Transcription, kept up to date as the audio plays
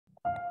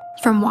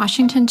From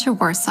Washington to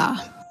Warsaw,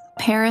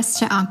 Paris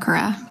to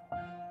Ankara,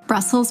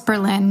 Brussels,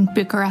 Berlin,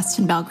 Bucharest,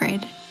 and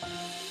Belgrade.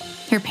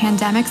 Through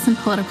pandemics and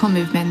political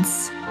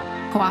movements,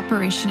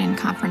 cooperation and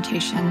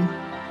confrontation,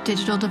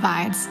 digital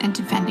divides, and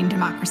defending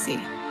democracy,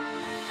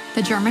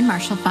 the German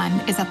Marshall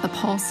Fund is at the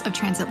pulse of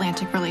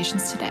transatlantic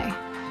relations today,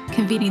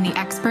 convening the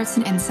experts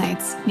and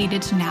insights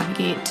needed to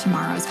navigate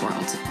tomorrow's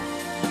world.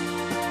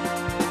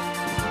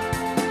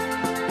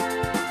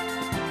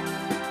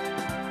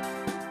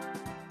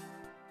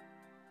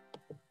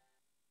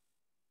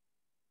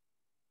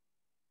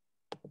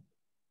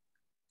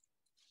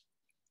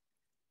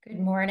 Good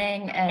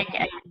morning and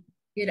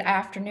good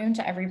afternoon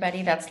to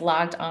everybody that's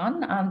logged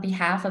on. On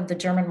behalf of the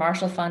German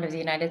Marshall Fund of the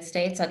United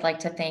States, I'd like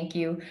to thank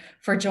you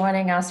for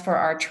joining us for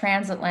our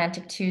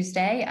Transatlantic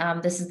Tuesday.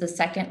 This is the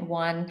second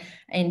one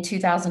in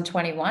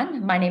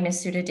 2021. My name is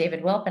Sudha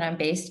David-Wilp and I'm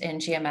based in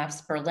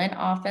GMF's Berlin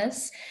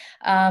office.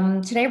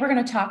 Today we're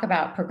going to talk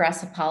about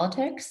progressive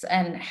politics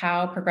and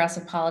how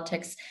progressive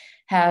politics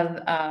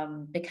have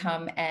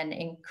become an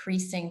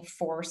increasing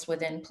force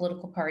within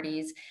political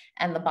parties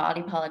and the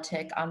body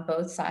politic on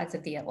both sides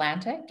of the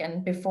Atlantic.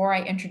 And before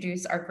I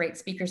introduce our great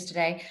speakers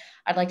today,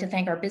 I'd like to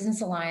thank our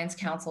Business Alliance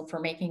Council for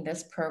making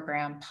this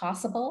program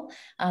possible.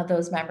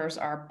 Those members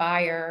are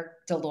Bayer,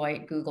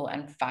 Deloitte, Google,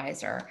 and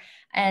Pfizer.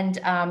 And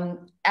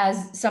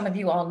as some of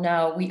you all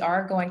know, we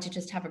are going to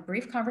just have a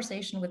brief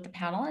conversation with the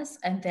panelists,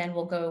 and then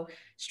we'll go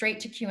straight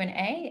to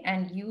Q&A,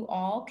 and you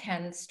all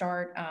can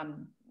start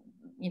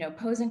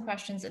posing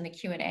questions in the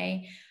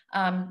Q&A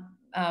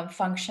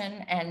function,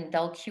 and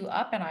they'll queue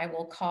up and I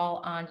will call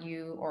on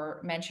you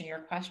or mention your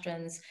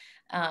questions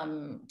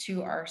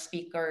to our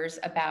speakers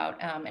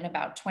in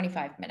about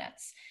 25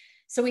 minutes.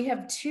 So we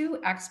have two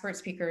expert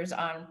speakers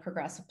on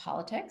progressive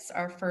politics.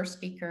 Our first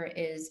speaker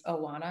is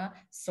Oana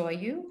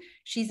Toiu.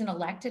 She's an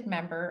elected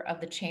member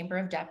of the Chamber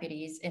of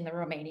Deputies in the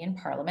Romanian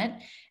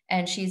Parliament,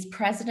 and she's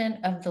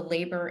president of the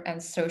Labor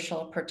and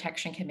Social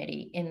Protection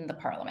Committee in the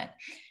Parliament.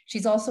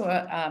 She's also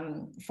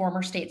a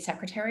former state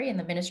secretary in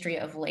the Ministry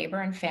of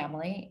Labor and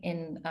Family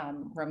in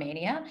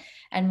Romania,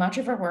 and much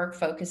of her work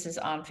focuses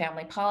on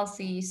family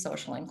policy,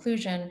 social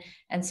inclusion,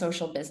 and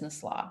social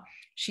business law.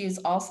 She is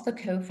also the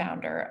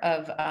co-founder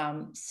of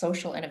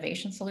Social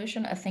Innovation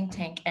Solution, a think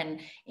tank and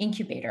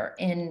incubator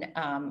in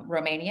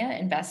Romania,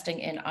 investing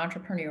in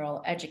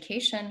entrepreneurial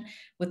education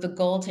with the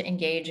goal to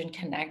engage and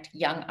connect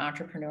young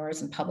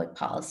entrepreneurs and public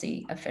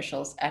policy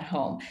officials at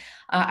home.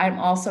 I'm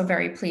also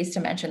very pleased to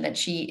mention that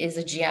she is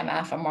a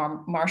GMF,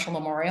 a Marshall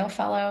Memorial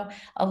Fellow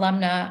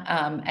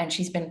alumna, and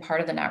she's been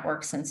part of the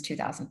network since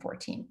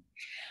 2014.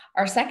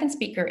 Our second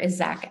speaker is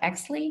Zack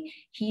Exley.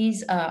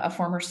 He's a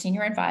former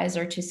senior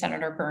advisor to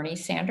Senator Bernie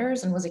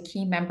Sanders and was a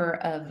key member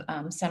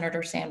of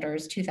Senator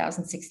Sanders'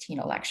 2016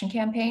 election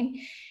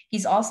campaign.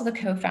 He's also the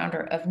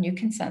co-founder of New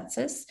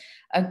Consensus,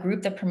 a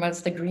group that promotes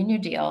the Green New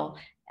Deal,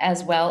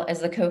 as well as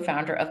the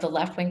co-founder of the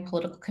left-wing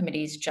political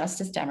committees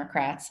Justice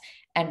Democrats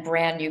and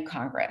Brand New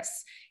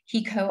Congress.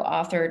 He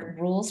co-authored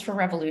Rules for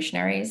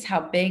Revolutionaries: How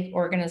Big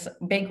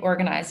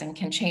Organizing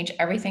Can Change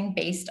Everything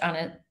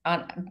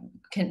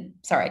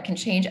can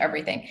change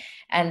everything.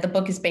 And the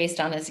book is based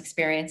on his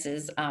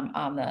experiences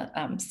on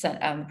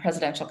the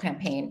presidential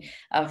campaign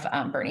of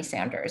Bernie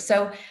Sanders.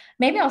 So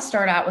maybe I'll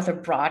start out with a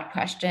broad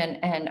question.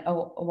 And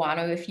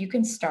Oana, if you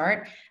can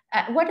start,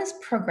 what does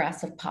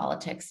progressive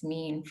politics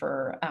mean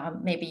for,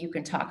 maybe you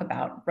can talk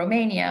about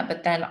Romania,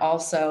 but then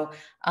also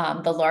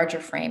the larger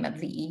frame of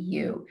the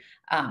EU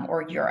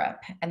or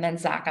Europe. And then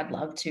Zack, I'd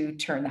love to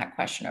turn that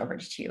question over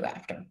to you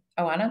after.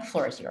 Oana, the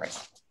floor is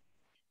yours.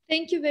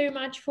 Thank you very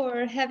much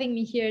for having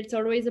me here. It's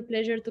always a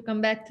pleasure to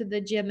come back to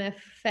the GMF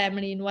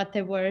family in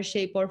whatever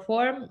shape or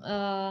form.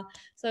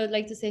 So I'd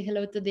like to say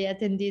hello to the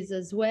attendees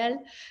as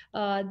well.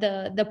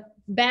 The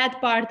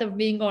bad part of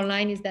being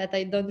online is that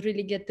I don't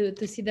really get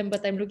to see them,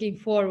 but I'm looking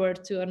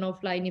forward to an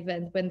offline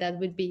event when that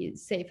would be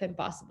safe and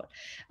possible.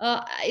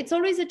 It's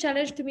always a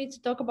challenge to me to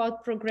talk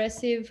about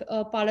progressive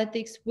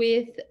politics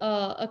with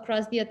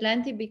across the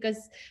Atlantic,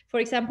 because, for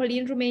example,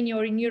 in Romania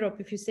or in Europe,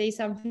 if you say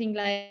something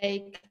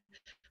like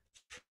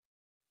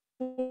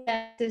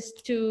access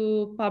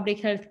to public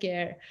health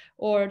care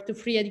or to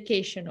free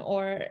education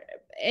or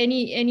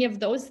any of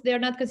those, they're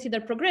not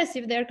considered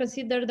progressive. They're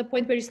considered the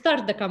point where you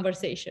start the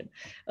conversation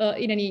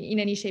in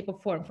any shape or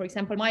form. For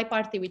example, my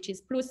party, which is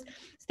Plus,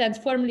 stands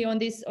firmly on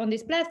this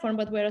platform,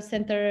 but we're a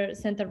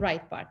center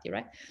right party,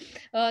 right?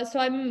 So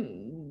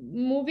I'm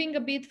moving a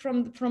bit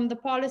from the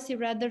policy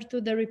rather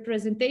to the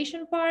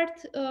representation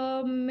part,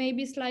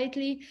 maybe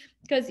slightly,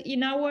 because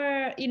in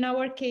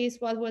our case,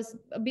 what was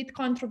a bit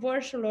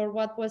controversial, or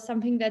what was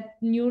something that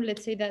new,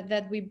 let's say,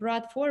 that we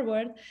brought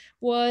forward,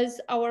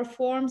 was our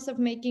forms of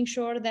making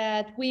sure sure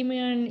that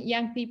women,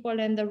 young people,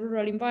 and the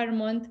rural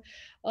environment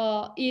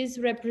is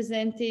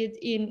represented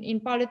in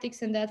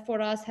politics, and that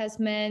for us has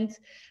meant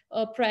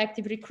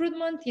proactive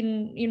recruitment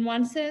in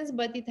one sense,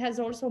 but it has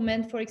also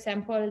meant, for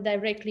example,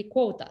 directly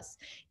quotas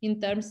in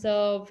terms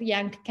of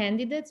young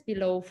candidates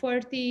below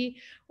 40,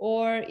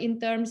 or in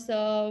terms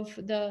of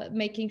the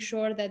making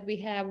sure that we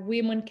have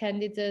women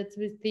candidates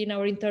within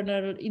our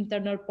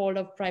internal poll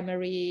of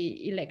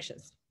primary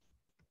elections.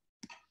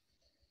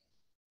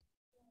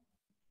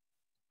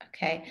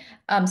 Okay,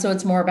 so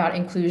it's more about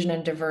inclusion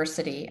and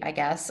diversity, I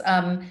guess.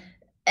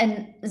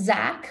 And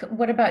Zack,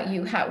 what about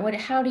you?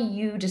 How do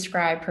you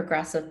describe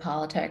progressive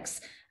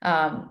politics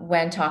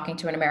when talking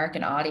to an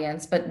American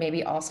audience? But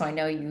maybe also, I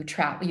know you've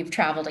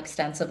traveled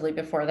extensively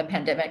before the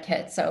pandemic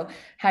hit. So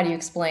how do you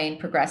explain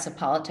progressive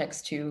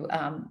politics to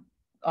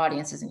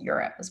audiences in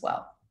Europe as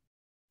well?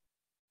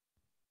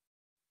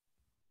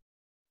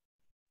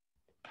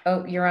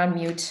 Oh, you're on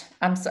mute.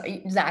 I'm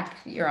sorry, Zack,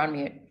 you're on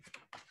mute.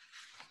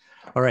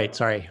 All right,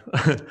 sorry.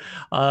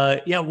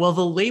 Yeah, well,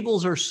 the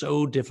labels are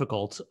so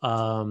difficult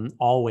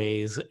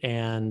always,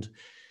 and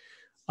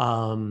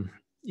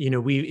we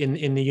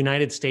in the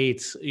United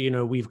States,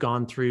 we've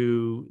gone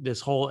through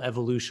this whole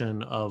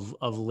evolution of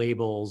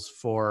labels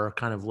for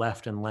kind of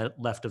left and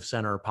left of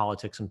center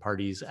politics and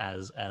parties,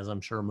 as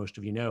I'm sure most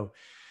of you know,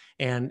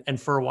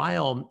 and for a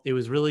while it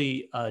was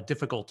really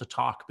difficult to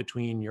talk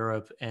between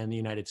Europe and the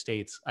United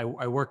States.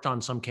 I worked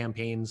on some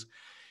campaigns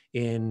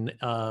in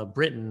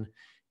Britain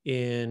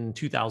in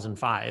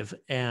 2005,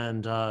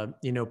 and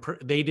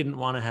they didn't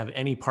want to have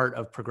any part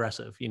of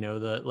progressive.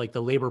 The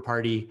Labor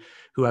Party,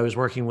 who I was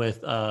working with,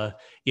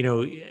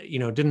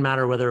 didn't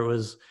matter whether it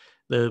was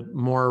the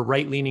more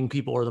right-leaning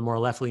people or the more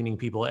left-leaning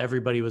people.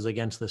 Everybody was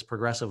against this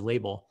progressive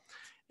label,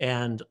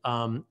 and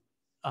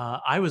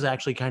I was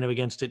actually kind of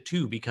against it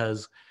too,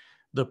 because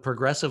the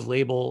progressive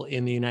label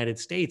in the United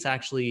States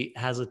actually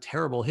has a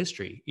terrible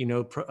history.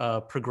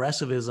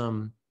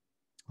 Progressivism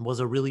was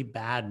a really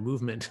bad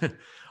movement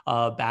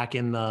back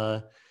in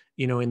the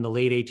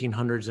late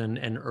 1800s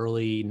and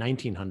early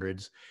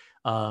 1900s.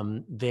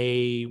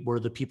 They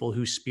were the people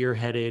who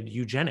spearheaded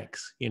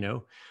eugenics.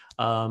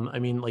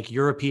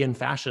 European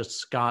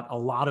fascists got a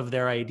lot of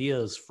their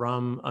ideas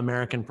from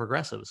American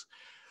progressives.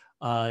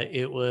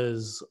 It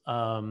was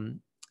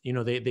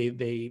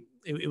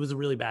it was a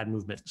really bad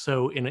movement.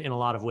 So in a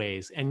lot of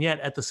ways, and yet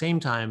at the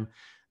same time,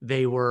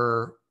 they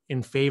were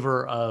in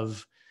favor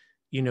of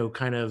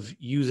kind of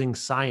using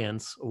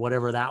science,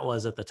 whatever that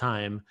was at the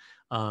time,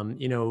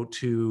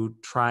 to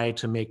try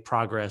to make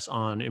progress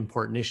on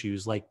important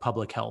issues like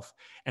public health.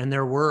 And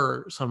there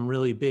were some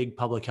really big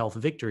public health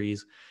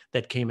victories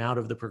that came out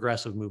of the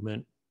progressive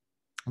movement,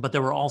 but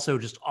there were also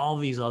just all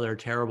these other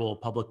terrible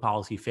public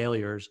policy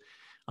failures,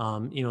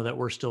 that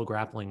we're still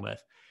grappling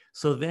with.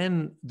 So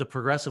then the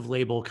progressive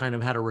label kind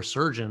of had a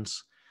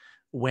resurgence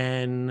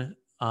when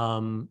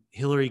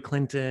Hillary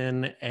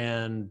Clinton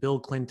and Bill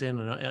Clinton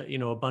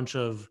and a bunch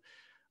of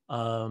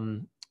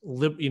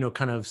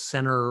kind of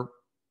center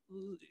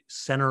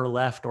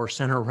left or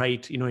center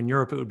right, in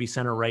Europe it would be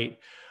center right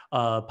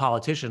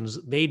politicians.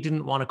 They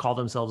didn't want to call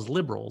themselves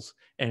liberals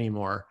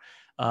anymore.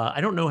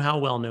 I don't know how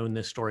well known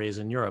this story is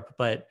in Europe,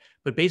 but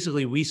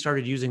basically we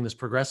started using this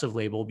progressive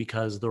label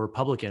because the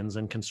Republicans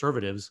and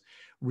conservatives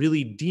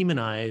really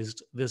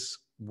demonized this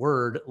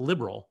word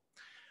liberal,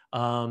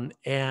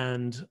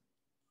 and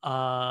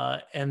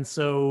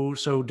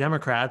so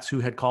Democrats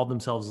who had called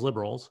themselves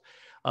liberals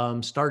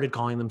started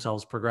calling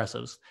themselves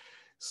progressives.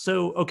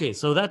 So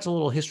that's a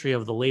little history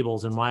of the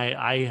labels and why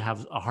I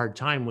have a hard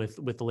time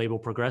with the label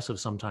progressive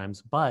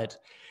sometimes. But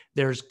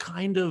there's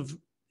kind of,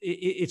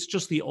 it's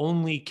just the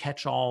only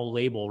catch-all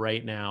label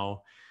right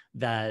now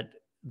that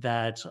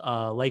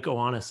like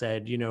Oana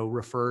said,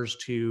 refers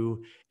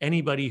to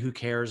anybody who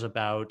cares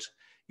about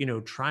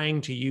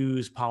trying to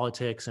use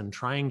politics and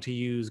trying to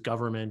use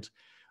government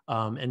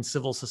and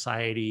civil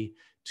society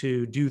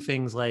to do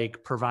things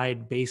like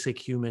provide basic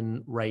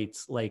human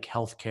rights like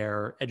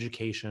healthcare,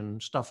 education,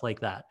 stuff like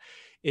that.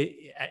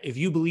 If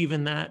you believe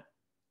in that,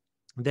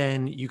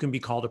 then you can be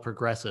called a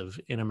progressive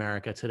in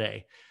America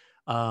today.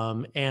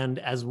 And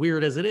as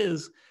weird as it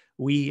is,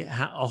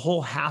 a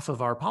whole half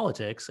of our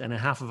politics and a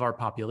half of our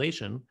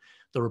population,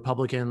 the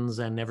Republicans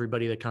and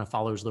everybody that kind of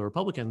follows the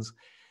Republicans,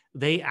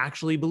 they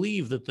actually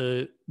believe that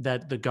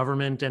the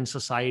government and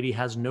society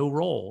has no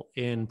role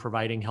in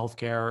providing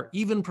healthcare,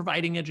 even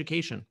providing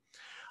education.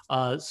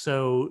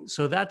 So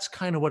that's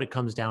kind of what it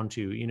comes down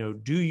to.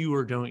 Do you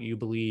or don't you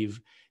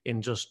believe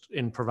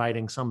in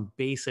providing some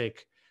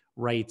basic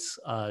rights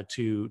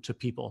to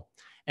people?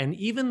 And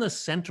even the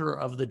center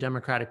of the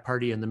Democratic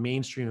Party and the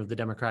mainstream of the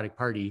Democratic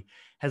Party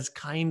has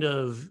kind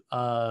of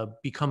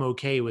become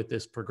okay with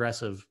this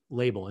progressive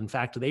label. In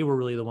fact, they were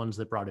really the ones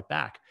that brought it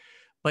back.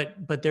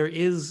 But there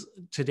is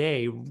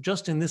today,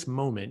 just in this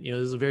moment, this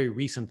is a very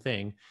recent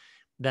thing,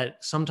 that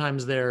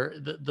sometimes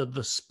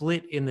the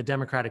split in the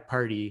Democratic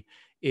Party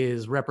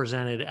is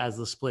represented as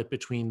the split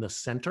between the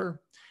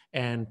center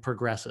and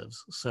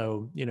progressives.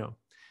 So,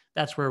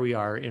 that's where we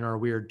are in our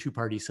weird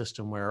two-party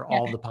system where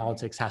all the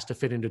politics has to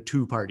fit into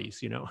two parties,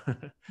 you know?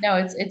 No,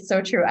 it's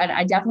so true. And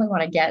I definitely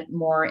want to get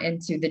more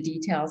into the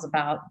details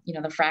about, you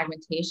know, the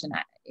fragmentation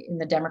in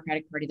the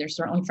Democratic Party. There's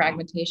certainly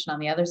fragmentation on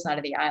the other side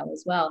of the aisle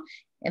as well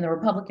in the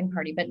Republican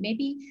Party. But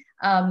maybe,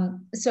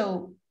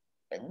 so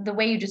the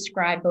way you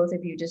describe, both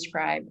of you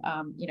describe,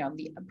 you know,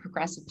 the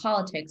progressive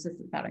politics is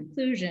about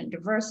inclusion,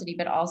 diversity,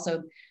 but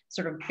also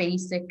sort of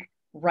basic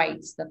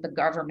rights that the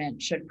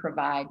government should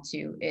provide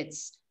to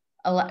its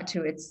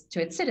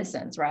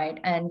citizens, right?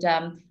 And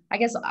I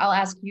guess I'll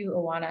ask you,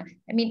 Oana,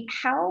 I mean,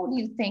 how do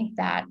you think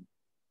that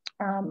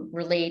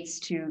relates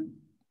to,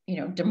 you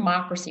know,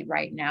 democracy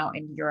right now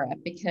in Europe?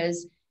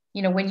 Because,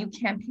 you know, when you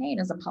campaign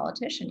as a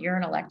politician, you're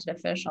an elected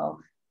official,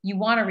 you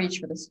want to reach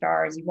for the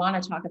stars, you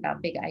want to talk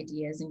about big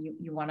ideas, and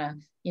you want to,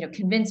 you know,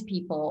 convince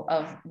people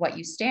of what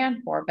you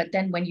stand for. But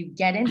then when you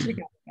get into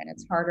government,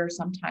 it's harder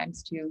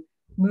sometimes to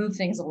move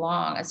things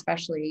along,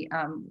 especially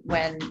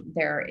when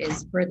there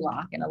is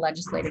gridlock in a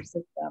legislative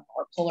system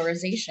or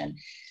polarization.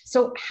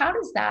 So how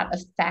does that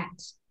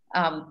affect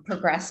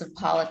progressive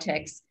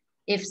politics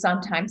if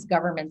sometimes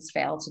governments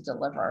fail to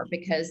deliver?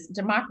 Because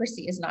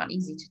democracy is not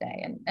easy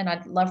today. And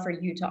I'd love for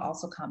you to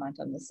also comment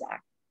on this,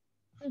 Zack.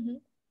 Mm-hmm.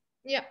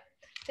 Yeah.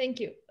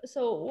 Thank you.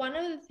 So one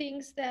of the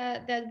things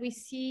that we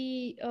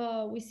see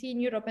in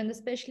Europe, and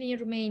especially in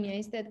Romania,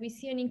 is that we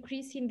see an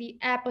increase in the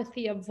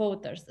apathy of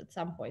voters at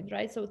some point,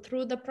 right? So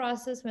through the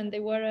process, when they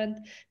weren't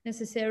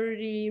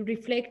necessarily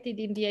reflected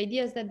in the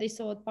ideas that they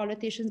saw at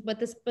politicians,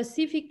 but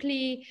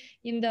specifically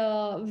in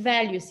the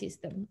value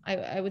system,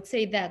 I would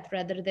say that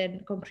rather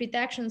than concrete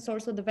actions,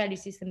 also the value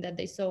system that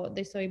they saw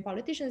in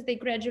politicians, they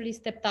gradually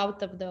stepped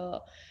out of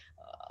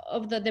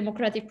the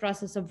democratic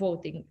process of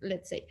voting,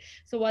 let's say.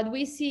 So what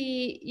we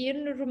see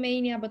in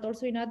Romania, but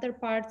also in other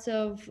parts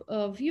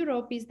of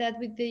Europe, is that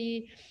with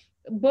the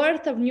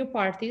birth of new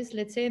parties,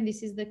 let's say, and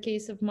this is the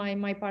case of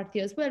my party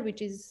as well,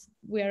 which is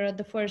we are at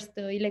the first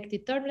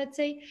elected term, let's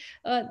say,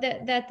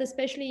 that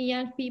especially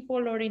young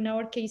people, or in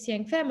our case,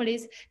 young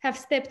families, have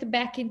stepped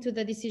back into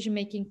the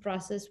decision-making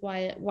process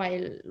while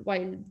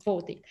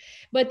voting.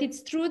 But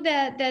it's true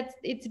that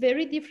it's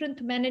very different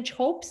to manage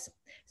hopes.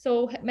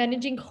 So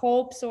managing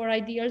hopes or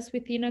ideals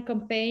within a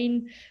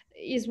campaign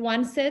is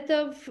one set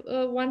of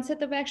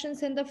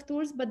actions and of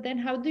tools, but then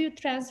how do you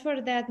transfer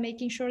that,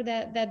 making sure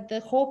that the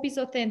hope is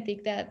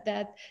authentic,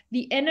 that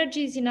the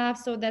energy is enough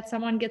so that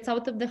someone gets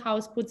out of the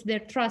house, puts their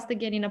trust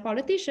again in a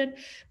politician,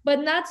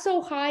 but not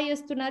so high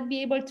as to not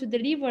be able to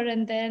deliver,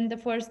 and then the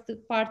first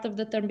part of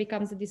the term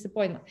becomes a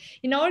disappointment.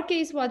 In our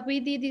case, what we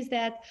did is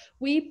that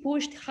we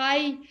pushed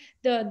high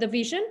the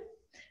vision,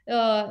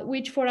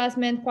 which for us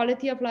meant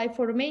quality of life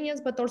for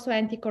Romanians, but also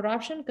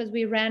anti-corruption, because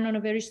we ran on a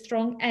very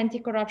strong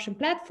anti-corruption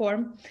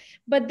platform.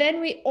 But then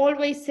we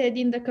always said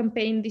in the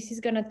campaign, this is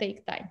going to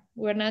take time.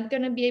 We're not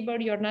going to be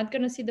able, you're not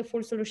going to see the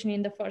full solution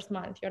in the first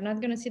month. You're not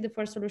going to see the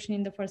first solution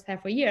in the first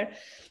half a year.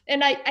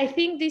 And I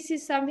think this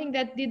is something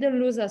that didn't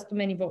lose us too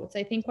many votes.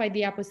 I think quite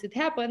the opposite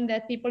happened,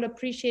 that people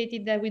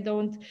appreciated that we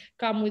don't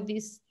come with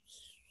these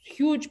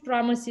huge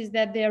promises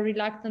that they are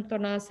reluctant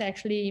on us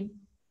actually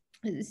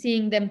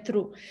seeing them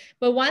through.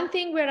 But one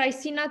thing where I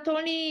see, not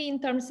only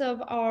in terms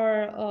of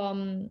our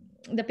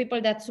the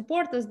people that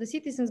support us, the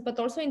citizens, but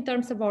also in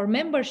terms of our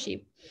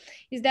membership,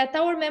 is that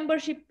our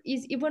membership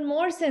is even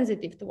more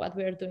sensitive to what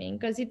we're doing,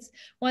 because it's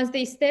once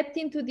they stepped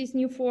into this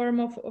new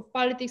form of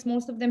politics,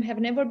 most of them have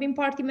never been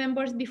party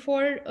members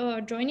before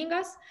joining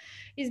us,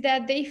 is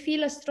that they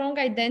feel a strong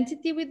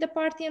identity with the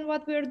party and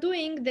what we're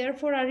doing,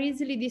 therefore are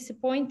easily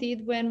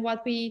disappointed when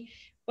what we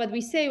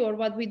say or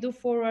what we do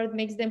forward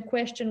makes them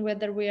question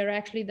whether we are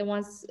actually the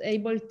ones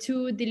able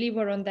to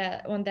deliver on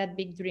that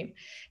big dream.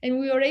 And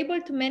we were able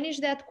to manage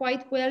that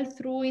quite well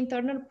through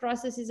internal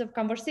processes of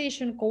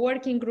conversation,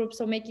 co-working groups,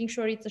 so making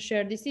sure it's a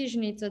shared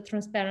decision, it's a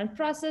transparent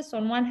process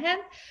on one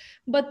hand,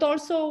 but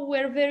also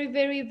we're very,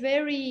 very,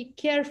 very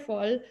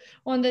careful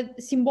on the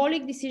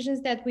symbolic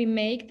decisions that we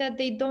make, that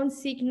they don't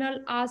signal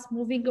us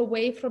moving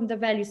away from the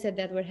value set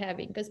that we're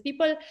having. Because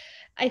people,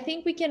 I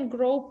think we can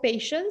grow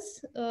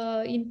patience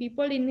in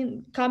people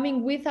in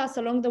coming with us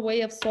along the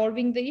way of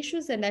solving the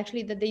issues and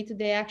actually the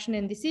day-to-day action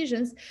and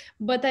decisions.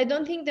 But I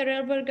don't think they're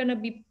ever going to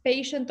be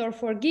patient or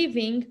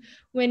forgiving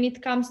when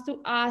it comes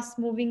to us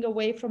moving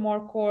away from our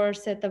core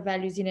set of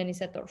values in any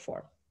set or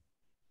form.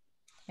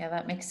 Yeah,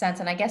 that makes sense.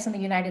 And I guess in the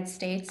United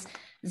States,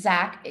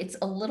 Zack, it's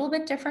a little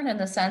bit different in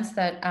the sense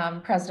that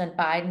President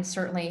Biden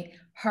certainly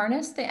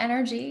harnessed the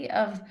energy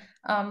of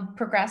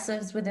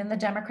progressives within the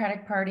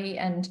Democratic Party,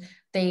 and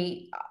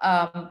they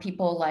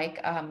people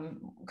like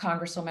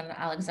Congresswoman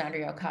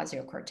Alexandria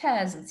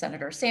Ocasio-Cortez and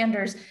Senator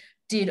Sanders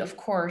did, of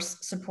course,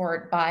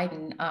 support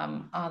Biden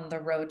on the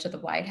road to the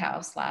White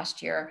House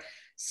last year.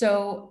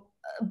 So,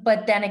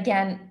 but then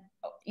again,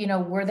 you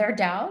know, were there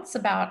doubts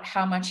about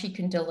how much he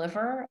can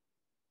deliver?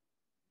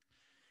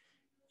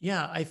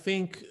 Yeah, I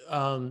think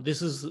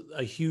this is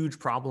a huge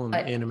problem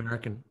in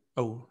American.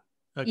 Can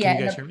you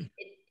guys hear me?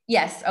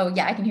 Yes. Oh,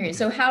 yeah, I can hear you.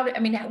 So how, I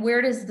mean,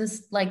 where does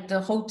this, like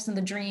the hopes and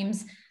the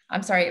dreams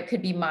I'm sorry, it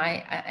could be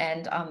my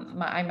end.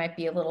 I might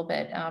be a little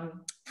bit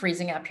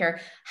freezing up here.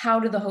 How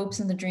do the hopes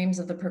and the dreams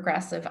of the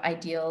progressive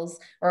ideals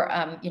or,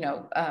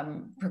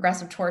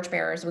 progressive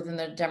torchbearers within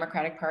the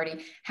Democratic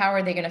Party, how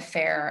are they going to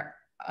fare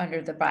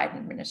under the Biden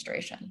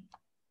administration?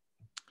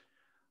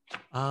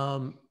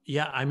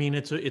 Yeah, I mean,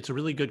 it's a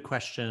really good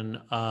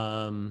question.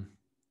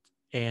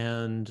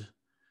 And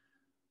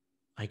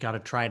I got to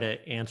try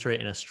to answer it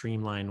in a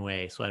streamlined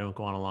way so I don't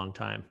go on a long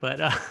time. But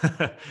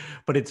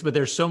but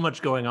there's so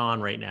much going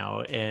on right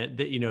now, and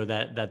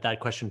that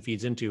question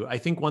feeds into. I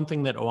think one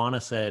thing that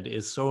Oana said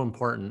is so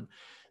important,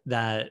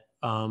 that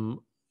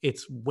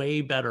it's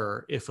way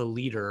better if a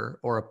leader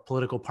or a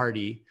political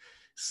party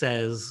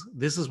says,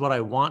 this is what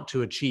I want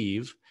to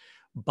achieve,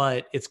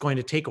 but it's going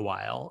to take a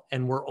while,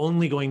 and we're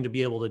only going to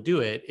be able to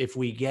do it if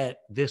we get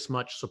this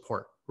much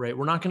support, right?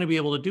 We're not going to be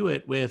able to do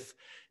it with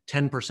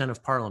 10%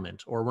 of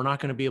parliament, or we're not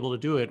going to be able to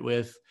do it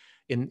with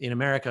in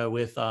America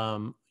with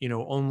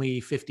only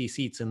 50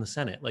 seats in the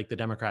Senate like the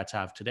Democrats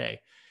have today.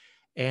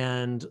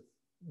 And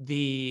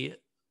the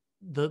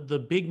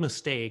big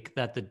mistake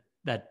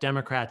that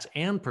Democrats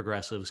and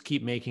progressives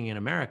keep making in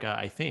America,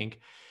 I think,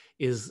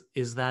 is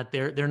that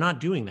they're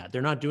not doing that.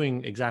 They're not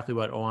doing exactly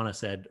what Oana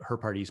said her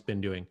party's been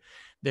doing.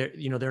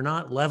 They're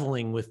not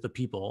leveling with the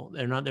people.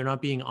 They're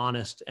not being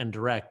honest and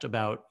direct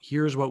about,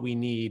 here's what we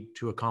need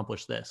to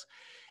accomplish this.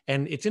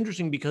 And it's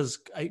interesting because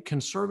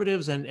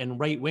conservatives and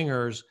right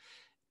wingers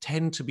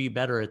tend to be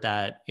better at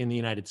that in the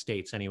United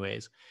States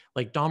anyways.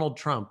 Like Donald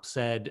Trump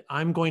said,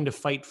 I'm going to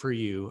fight for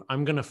you.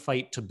 I'm going to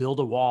fight to build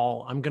a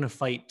wall. I'm going to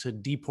fight to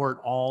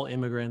deport all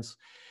immigrants.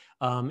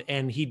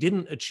 And he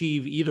didn't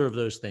achieve either of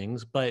those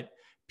things, but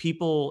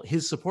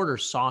his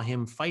supporters saw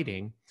him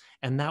fighting,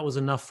 and that was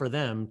enough for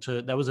them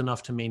that was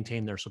enough to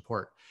maintain their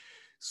support.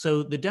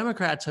 So the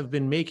Democrats have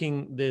been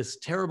making this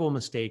terrible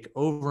mistake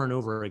over and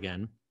over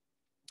again.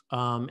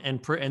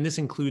 And this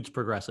includes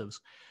progressives,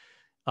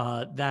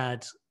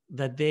 that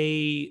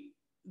they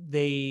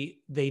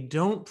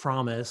don't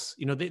promise,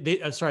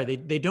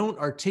 they don't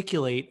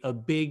articulate a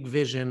big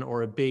vision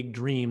or a big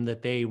dream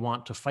that they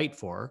want to fight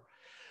for.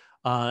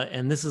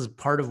 And this is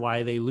part of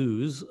why they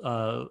lose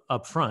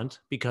up front,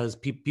 because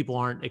people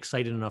aren't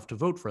excited enough to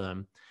vote for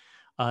them.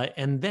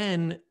 And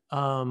then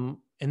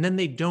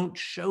they don't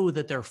show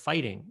that they're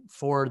fighting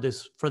for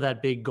that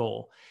big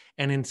goal.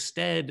 And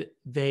instead,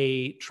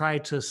 they try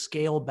to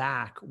scale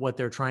back what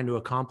they're trying to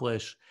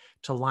accomplish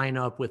to line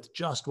up with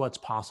just what's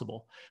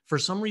possible. For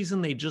some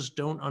reason, they just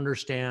don't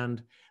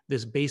understand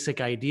this basic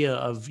idea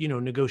of,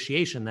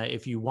 negotiation, that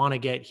if you want to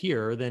get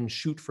here, then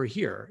shoot for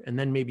here, and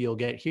then maybe you'll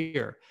get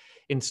here.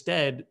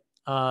 Instead,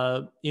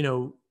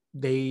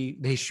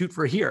 they shoot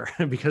for here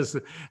because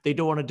they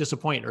don't want to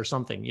disappoint or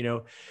something,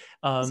 So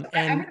I'm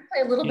going to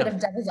play a little bit of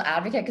devil's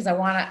advocate, because I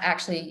want to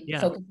actually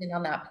focus in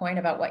on that point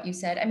about what you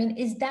said. I mean,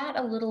 is that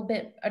a little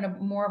bit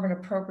more of an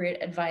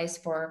appropriate advice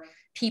for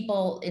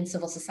people in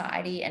civil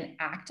society and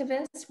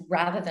activists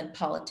rather than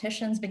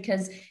politicians?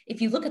 Because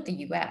if you look at the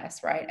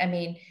US, right, I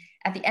mean,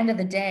 at the end of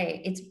the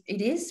day,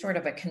 it is sort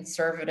of a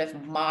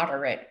conservative,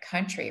 moderate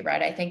country,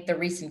 right? I think the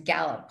recent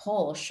Gallup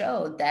poll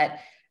showed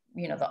that,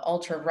 the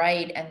ultra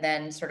right and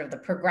then sort of the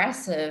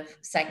progressive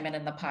segment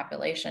in the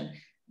population,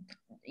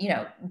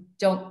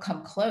 don't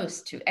come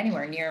close to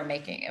anywhere near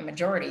making a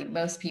majority.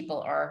 Most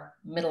people are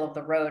middle of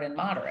the road and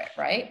moderate,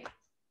 right?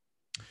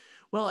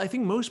 Well, I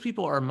think most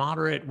people are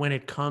moderate when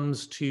it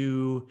comes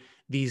to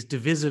these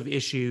divisive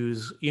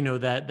issues,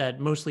 that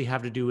mostly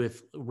have to do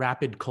with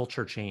rapid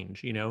culture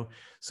change,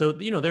 So,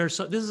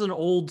 this is an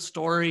old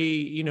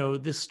story,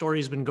 this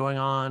story's been going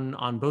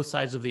on both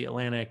sides of the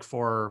Atlantic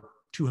for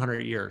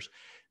 200 years.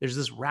 There's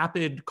this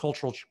rapid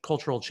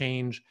cultural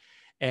change.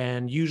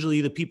 And usually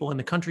the people in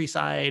the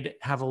countryside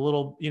have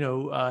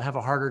have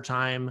a harder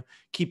time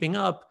keeping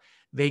up.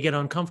 They get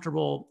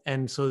uncomfortable.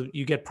 And so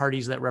you get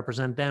parties that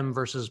represent them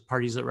versus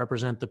parties that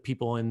represent the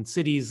people in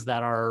cities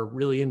that are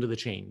really into the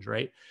change,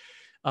 right?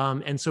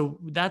 And so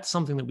that's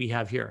something that we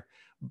have here.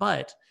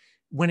 But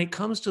when it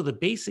comes to the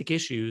basic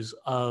issues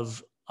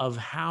of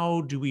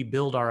how do we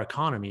build our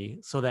economy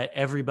so that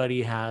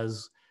everybody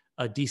has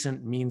a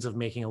decent means of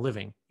making a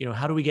living,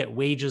 how do we get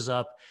wages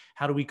up?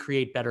 How do we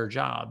create better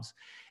jobs?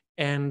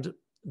 And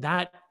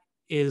that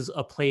is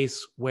a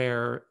place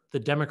where the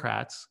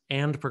Democrats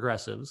and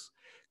progressives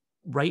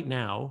right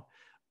now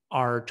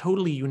are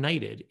totally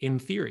united in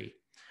theory.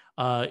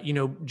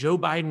 Joe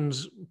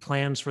Biden's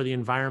plans for the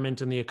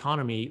environment and the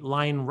economy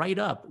line right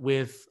up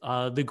with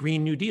the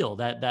Green New Deal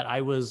that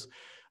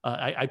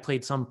I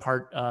played some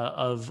part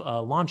of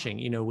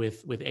launching,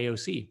 with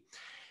AOC.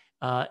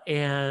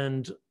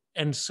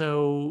 And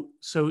so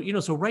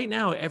right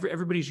now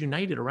everybody's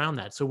united around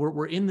that. So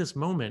we're in this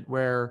moment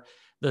where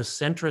the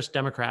centrist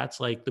Democrats,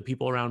 like the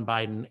people around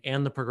Biden,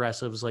 and the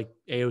progressives like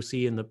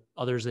AOC and the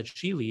others that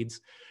she leads,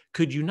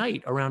 could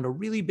unite around a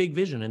really big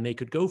vision and they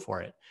could go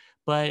for it.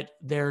 But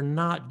they're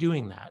not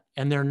doing that.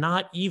 And they're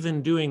not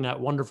even doing that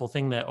wonderful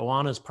thing that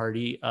Oana's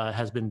party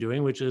has been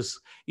doing, which is,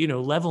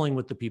 leveling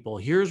with the people.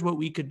 Here's what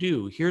we could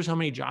do. Here's how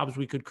many jobs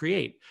we could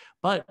create.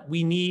 But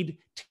we need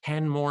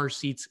 10 more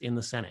seats in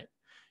the Senate.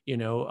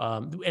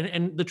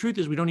 And the truth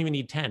is we don't even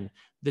need 10.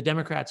 The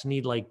Democrats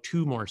need like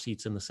 2 more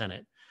seats in the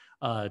Senate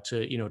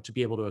to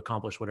be able to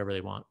accomplish whatever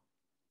they want.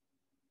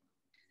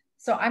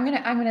 So I'm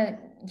gonna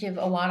give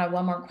Oana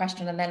one more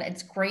question, and then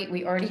it's great.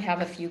 We already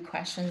have a few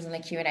questions in the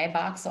Q&A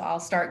box, so I'll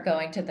start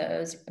going to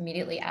those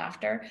immediately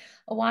after.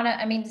 Oana,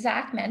 I mean,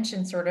 Zack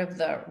mentioned sort of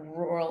the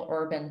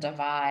rural-urban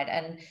divide,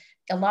 and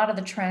a lot of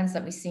the trends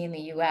that we see in the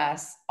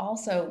U.S.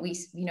 Also, we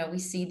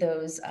see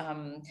those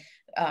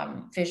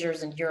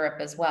fissures in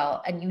Europe as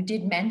well. And you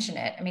did mention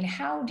it. I mean,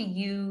 how do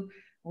you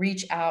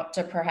reach out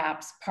to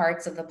perhaps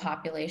parts of the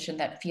population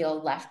that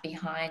feel left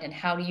behind, and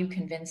how do you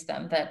convince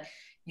them that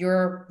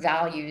your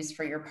values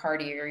for your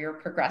party or your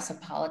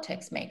progressive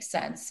politics make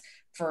sense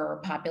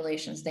for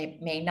populations they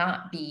may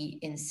not be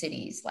in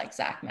cities, like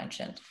Zack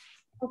mentioned?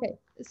 Okay,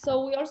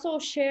 so we also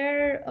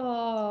share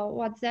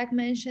what Zack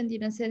mentioned,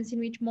 in a sense in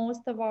which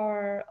most of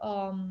our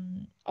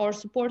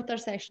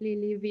supporters actually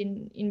live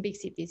in big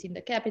cities, in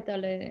the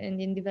capital and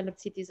in developed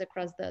cities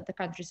across the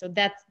country. So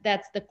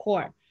that's the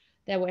core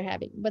that we're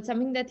having. But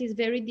something that is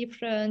very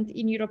different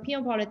in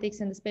European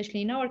politics, and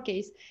especially in our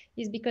case,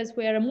 is because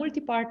we are a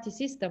multi-party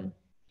system.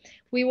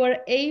 We were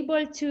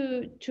able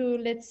to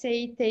let's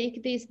say,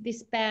 take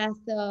this path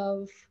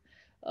of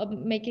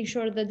making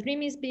sure the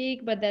dream is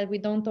big, but that we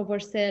don't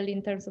oversell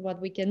in terms of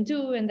what we can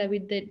do, and that we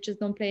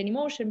just don't play any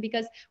motion,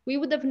 because we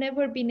would have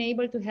never been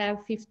able to have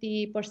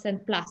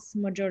 50% plus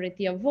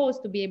majority of votes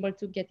to be able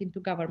to get into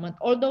government.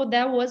 Although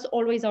that was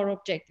always our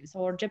objective.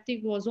 So our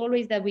objective was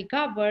always that we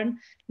govern,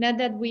 not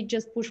that we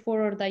just push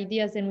forward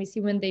ideas and we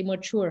see when they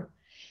mature.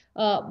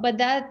 But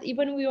that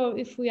even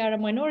if we are a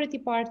minority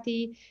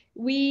party,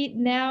 we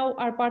now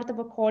are part of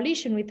a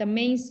coalition with a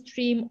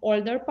mainstream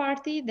older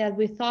party that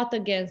we fought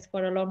against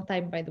for a long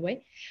time, by the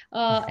way.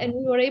 And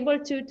we were able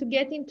to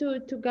get into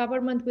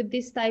government with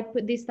this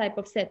type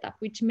of setup,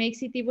 which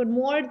makes it even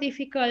more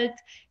difficult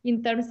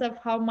in terms of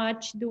how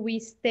much do we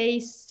stay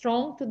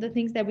strong to the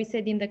things that we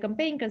said in the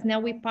campaign, because now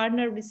we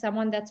partner with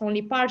someone that's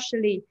only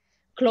partially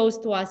close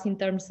to us in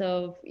terms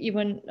of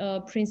even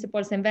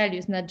principles and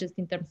values, not just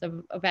in terms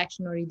of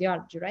action or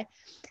ideology, right?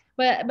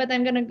 But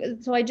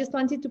so I just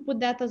wanted to put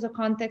that as a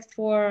context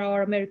for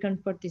our American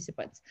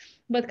participants.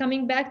 But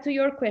coming back to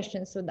your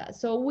question, Sudha.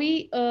 So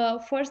we,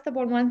 first of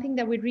all, one thing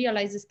that we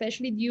realized,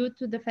 especially due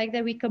to the fact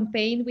that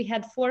we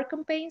had 4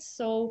 campaigns.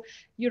 So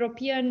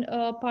European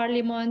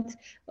Parliament,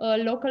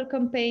 local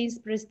campaigns,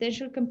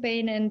 presidential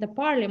campaign, and the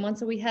Parliament.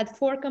 So we had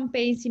 4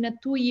 campaigns in a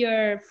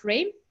 2-year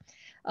frame.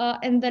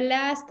 And the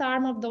last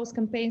arm of those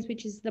campaigns,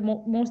 which is the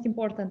most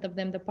important of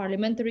them, the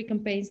parliamentary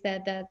campaigns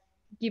that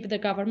give the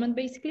government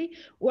basically,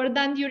 were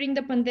done during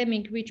the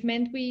pandemic, which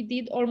meant we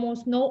did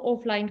almost no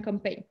offline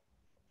campaign.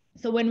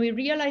 So when we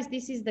realized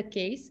this is the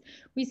case,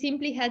 we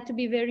simply had to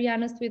be very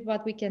honest with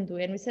what we can do.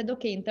 And we said,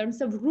 okay, in terms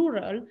of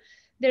rural,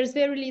 there's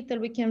very little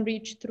we can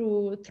reach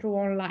through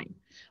online.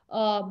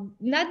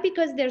 Not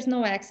because there's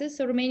no access.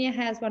 So Romania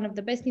has one of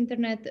the best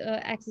internet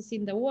access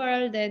in the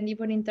world. And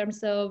even in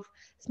terms of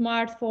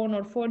smartphone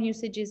or phone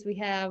usages, we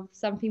have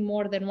something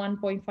more than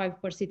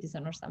 1.5 per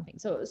citizen or something.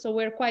 So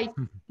we're quite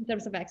in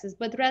terms of access,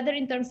 but rather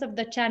in terms of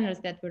the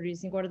channels that we're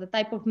using or the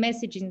type of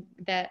messaging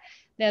that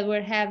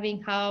we're having,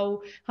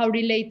 how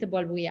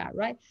relatable we are,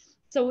 right?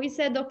 So we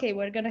said, okay,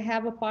 we're going to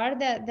have a part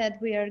that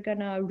we are going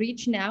to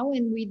reach now.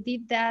 And we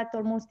did that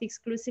almost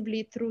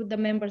exclusively through the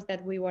members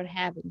that we were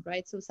having,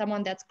 right? So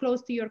someone that's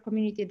close to your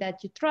community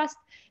that you trust,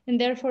 and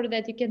therefore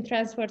that you can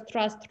transfer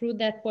trust through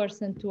that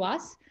person to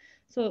us.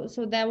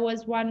 So that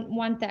was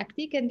one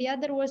tactic. And the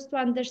other was to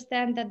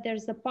understand that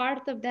there's a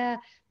part of the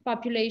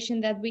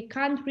population that we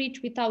can't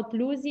reach without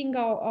losing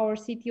our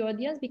city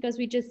audience, because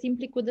we just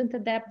simply couldn't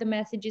adapt the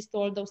messages to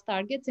all those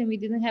targets. And we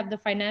didn't have the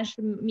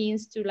financial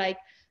means to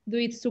do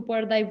it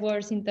super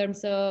diverse in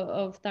terms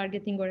of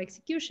targeting or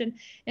execution.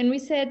 And we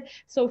said,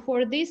 so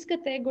for this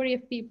category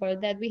of people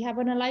that we have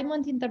an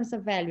alignment in terms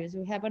of values,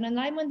 we have an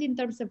alignment in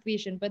terms of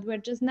vision, but we're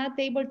just not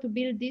able to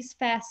build this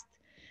fast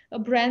a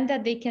brand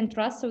that they can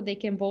trust so they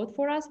can vote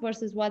for us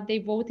versus what they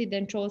voted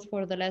and chose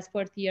for the last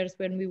 40 years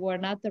when we were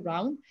not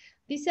around.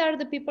 These are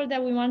the people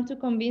that we want to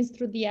convince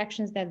through the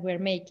actions that we're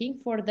making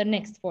for the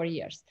next 4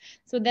 years.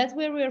 So that's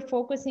where we're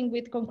focusing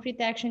with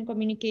concrete action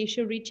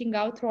communication, reaching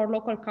out to our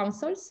local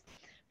councils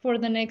for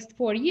the next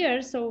 4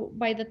 years. So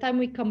by the time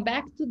we come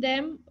back to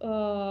them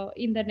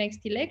in the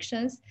next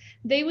elections,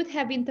 they would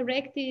have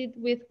interacted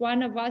with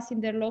one of us in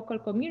their local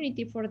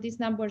community for these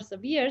numbers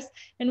of years.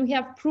 And we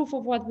have proof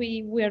of what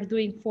we are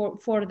doing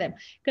for them,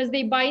 because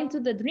they buy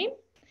into the dream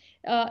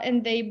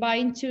and they buy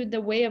into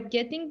the way of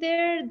getting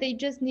there. They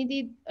just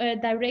needed a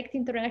direct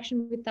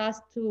interaction with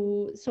us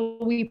so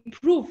we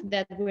prove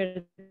that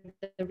we're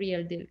the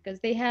real deal, because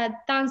they had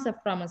tons of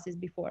promises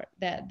before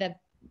that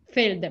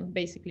failed them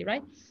basically,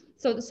 right?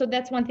 So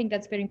that's one thing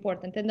that's very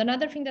important. And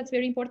another thing that's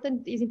very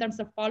important is in terms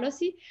of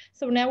policy.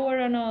 So now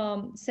we're on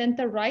a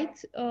center-right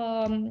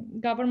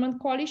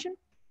government coalition.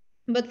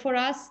 But for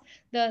us,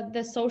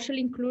 the social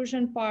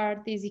inclusion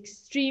part is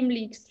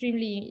extremely,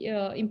 extremely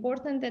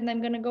important. And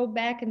I'm going to go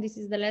back, and this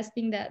is the last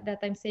thing that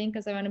I'm saying,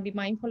 because I want to be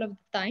mindful of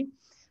the time.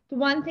 To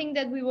one thing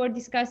that we were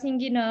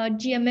discussing in a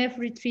GMF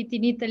retreat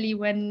in Italy,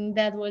 when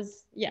that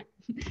was,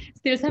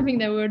 still something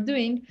that we were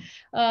doing,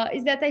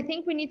 is that I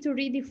think we need to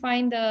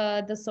redefine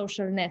the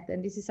social net.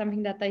 And this is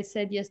something that I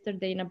said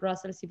yesterday in a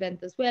Brussels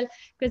event as well,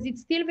 because it's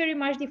still very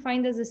much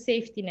defined as a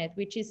safety net,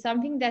 which is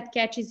something that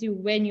catches you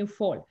when you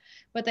fall.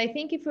 But I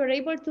think if we're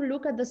able to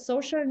look at the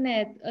social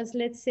net as,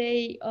 let's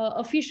say,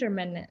 a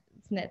fisherman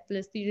net,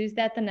 let's use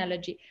that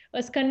analogy,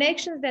 as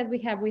connections that we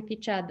have with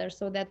each other,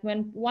 so that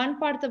when one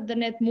part of the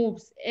net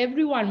moves,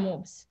 everyone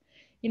moves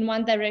in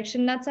one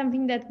direction, not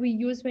something that we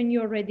use when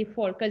you already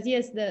fall. Because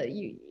yes,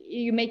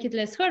 you make it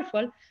less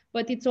hurtful,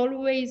 but it's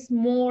always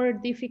more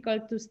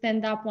difficult to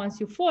stand up once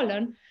you've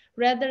fallen,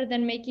 rather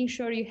than making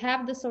sure you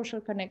have the social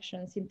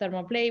connections in terms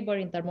of labor,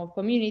 in terms of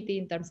community,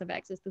 in terms of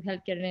access to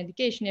healthcare and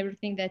education,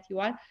 everything that you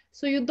want,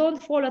 so you don't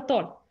fall at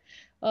all.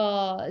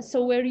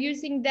 So we're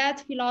using that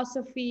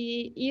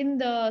philosophy in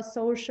the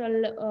social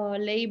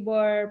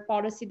labor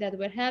policy that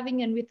we're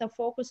having, and with a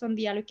focus on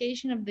the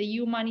allocation of the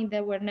EU money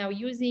that we're now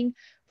using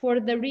for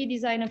the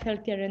redesign of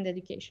healthcare and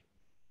education.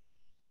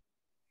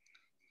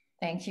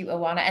 Thank you,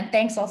 Oana, and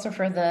thanks also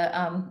for the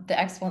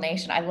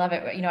explanation. I love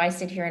it. You know, I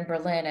sit here in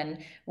Berlin, and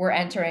we're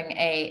entering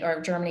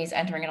Germany's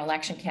entering an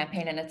election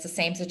campaign, and it's the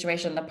same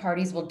situation. The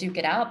parties will duke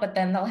it out, but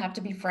then they'll have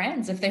to be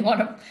friends if they want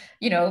to.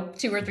 You know,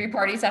 2 or 3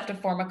 parties have to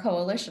form a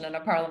coalition in a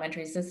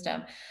parliamentary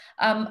system.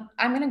 I'm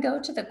going to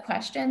go to the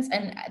questions,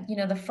 and you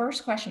know, the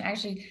first question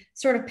actually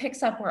sort of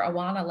picks up where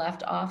Oana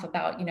left off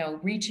about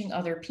reaching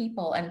other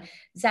people. And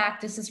Zack,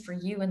 this is for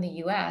you in the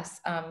U.S.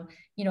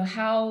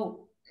 How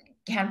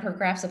can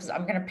progressives,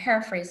 I'm going to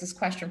paraphrase this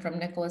question from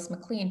Nicholas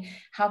McLean,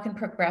 how can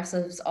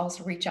progressives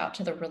also reach out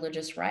to the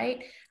religious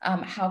right?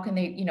 How can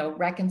they,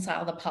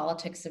 reconcile the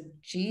politics of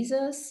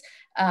Jesus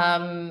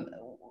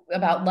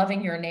about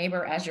loving your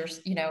neighbor as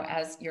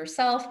as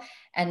yourself,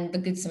 and the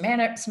Good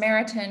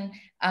Samaritan?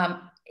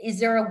 Is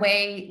there a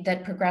way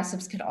that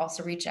progressives could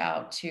also reach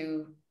out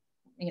to,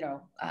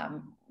 the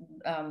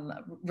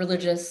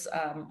religious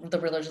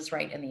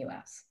right in the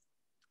U.S.?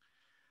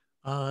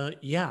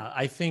 Yeah,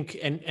 I think,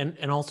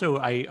 and also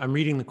I'm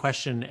reading the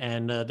question,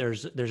 and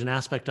there's an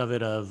aspect of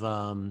it of,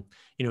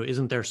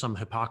 isn't there some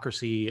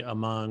hypocrisy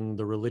among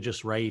the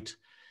religious right?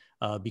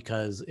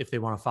 Because if they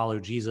want to follow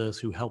Jesus,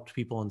 who helped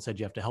people and said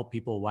you have to help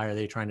people, why are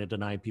they trying to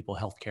deny people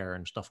healthcare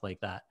and stuff like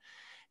that?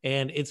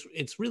 And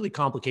it's really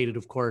complicated,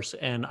 of course.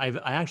 And I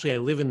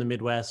live in the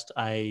Midwest.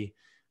 I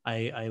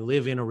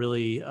live in a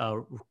really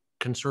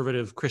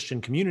conservative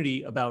Christian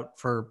community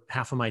for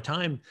half of my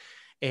time.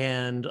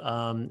 And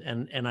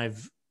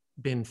I've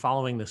been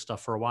following this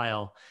stuff for a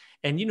while.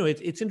 And,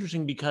 it's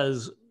interesting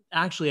because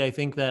actually I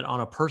think that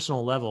on a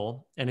personal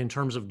level and in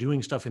terms of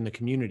doing stuff in the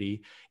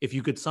community, if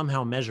you could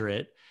somehow measure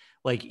it,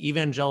 like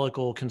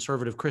evangelical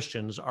conservative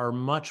Christians are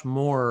much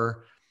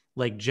more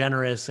like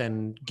generous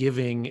and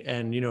giving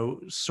and,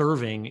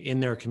 serving in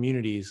their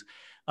communities,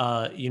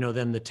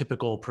 than the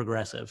typical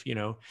progressive,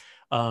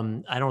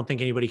 I don't think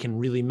anybody can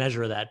really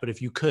measure that, but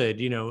if you could,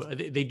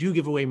 they do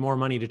give away more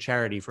money to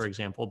charity, for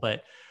example,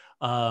 but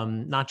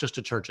not just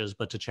to churches,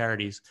 but to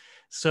charities.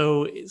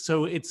 So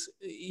it's,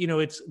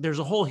 there's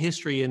a whole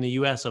history in the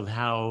US of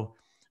how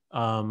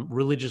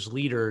religious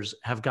leaders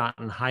have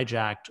gotten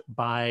hijacked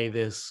by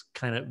this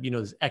kind of,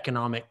 this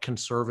economic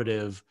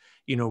conservative,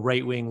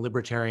 right-wing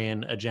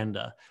libertarian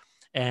agenda.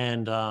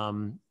 And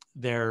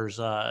there's,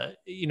 and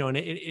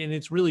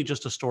it's really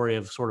just a story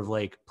of sort of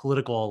like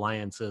political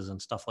alliances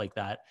and stuff like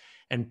that,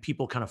 and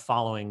people kind of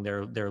following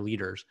their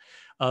leaders.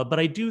 But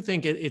I do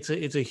think it's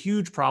a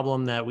huge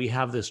problem that we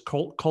have this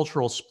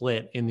cultural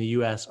split in the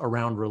US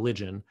around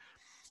religion.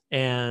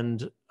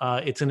 And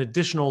it's an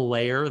additional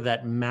layer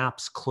that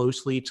maps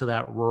closely to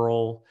that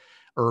rural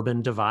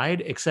urban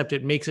divide, except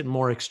it makes it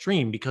more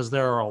extreme because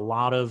there are a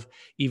lot of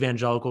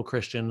evangelical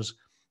Christians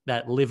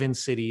that live in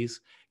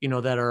cities,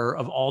 that are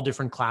of all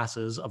different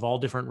classes, of all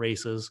different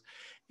races,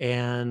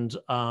 and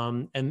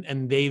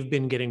they've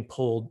been getting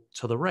pulled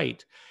to the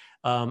right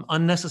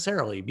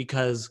unnecessarily,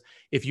 because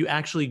if you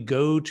actually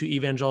go to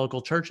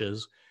evangelical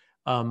churches,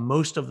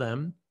 most of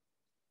them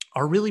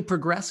are really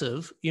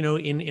progressive,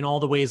 in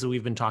all the ways that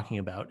we've been talking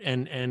about,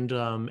 and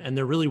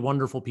they're really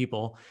wonderful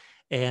people.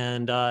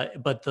 And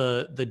but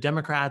the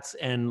Democrats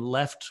and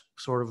left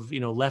sort of,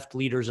 left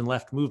leaders and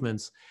left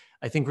movements,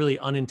 I think really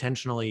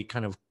unintentionally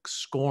kind of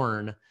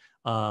scorn,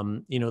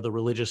 the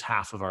religious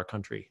half of our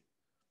country.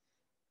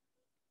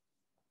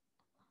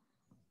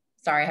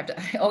 Sorry,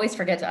 I always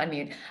forget to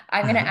unmute.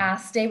 I'm going to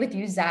stay with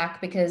you,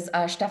 Zack, because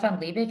Stefan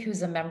Liebig,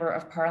 who's a member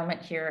of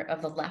parliament here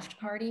of the Left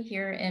Party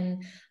here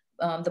in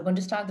the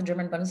Bundestag, the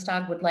German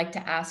Bundestag, would like to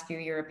ask you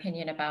your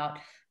opinion about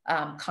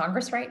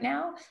Congress right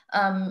now.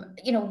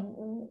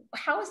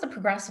 How is the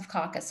Progressive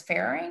Caucus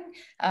faring?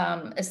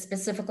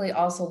 Specifically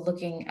also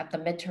looking at the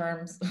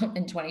midterms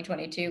in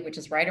 2022, which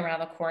is right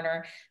around the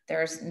corner.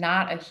 There's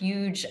not a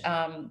huge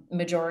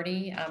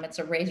majority. It's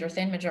a razor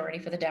thin majority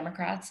for the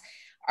Democrats.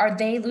 Are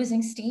they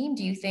losing steam?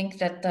 Do you think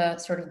that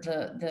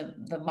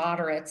the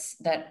moderates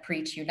that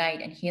preach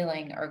unite and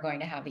healing are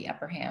going to have the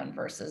upper hand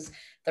versus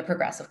the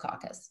Progressive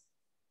Caucus?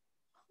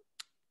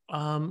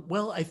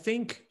 Well, I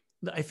think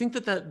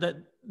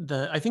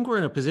we're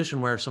in a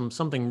position where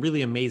something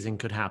really amazing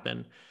could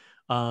happen,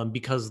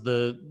 because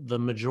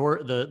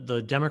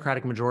the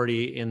Democratic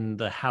majority in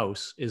the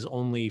House is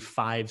only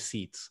 5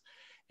 seats,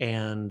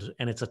 and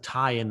it's a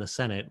tie in the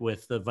Senate,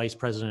 with the vice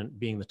president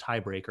being the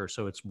tiebreaker.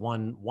 So it's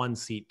one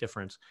seat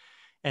difference,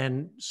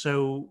 and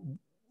so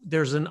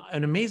there's an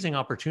amazing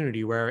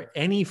opportunity where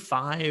any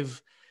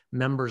 5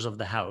 members of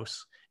the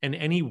House and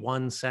any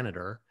 1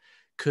 senator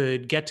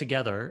could get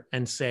together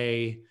and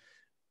say,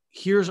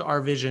 here's our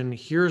vision,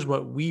 here's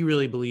what we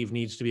really believe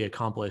needs to be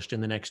accomplished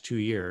in the next 2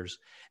 years.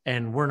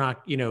 And we're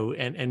not,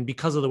 and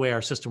because of the way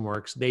our system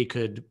works, they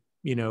could,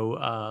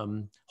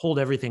 hold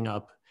everything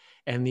up,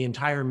 and the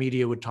entire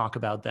media would talk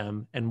about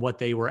them and what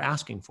they were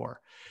asking for.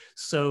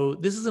 So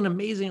this is an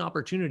amazing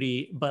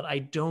opportunity, but I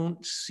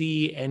don't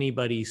see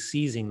anybody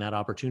seizing that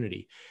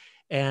opportunity.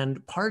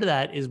 And part of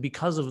that is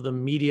because of the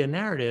media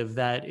narrative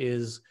that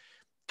is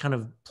kind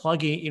of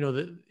plugging,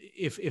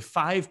 if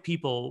 5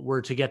 people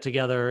were to get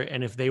together,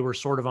 and if they were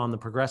sort of on the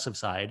progressive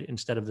side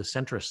instead of the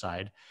centrist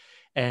side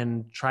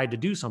and tried to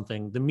do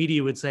something, the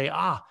media would say,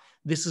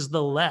 this is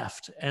the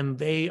left, and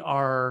they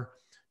are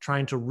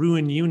trying to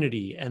ruin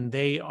unity, and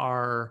they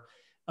are,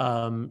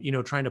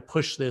 trying to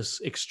push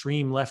this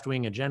extreme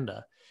left-wing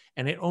agenda.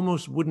 And it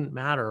almost wouldn't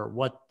matter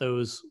what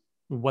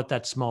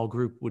that small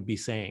group would be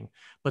saying.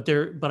 But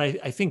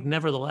I think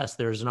nevertheless,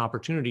 there's an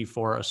opportunity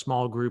for a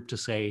small group to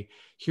say,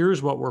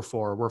 here's what we're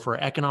for. We're for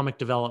economic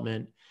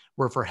development.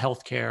 We're for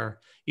healthcare.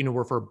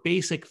 We're for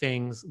basic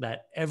things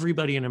that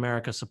everybody in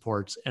America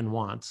supports and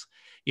wants,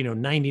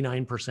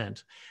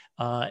 99%.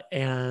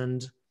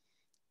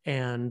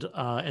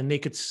 And they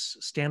could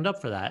stand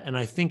up for that. And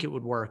I think it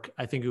would work.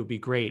 I think it would be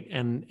great.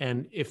 And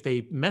if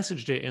they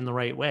messaged it in the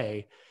right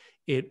way,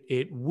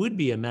 it would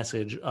be a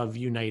message of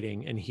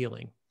uniting and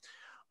healing.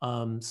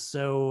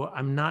 So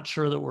I'm not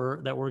sure that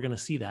we're going to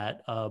see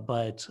that,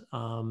 but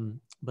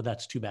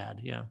that's too bad.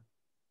 Yeah.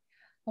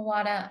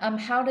 Oana,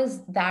 how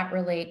does that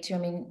relate to? I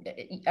mean,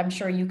 I'm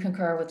sure you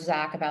concur with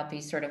Zack about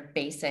these sort of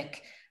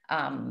basic,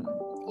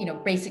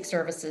 basic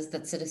services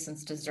that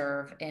citizens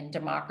deserve in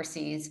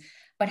democracies.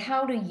 But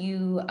how do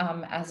you,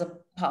 as a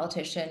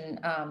politician,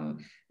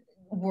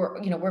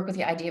 work with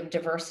the idea of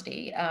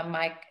diversity?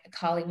 My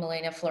colleague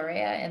Milena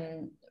Florea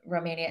in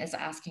Romania is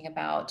asking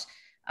about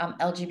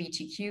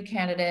LGBTQ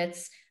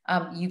candidates.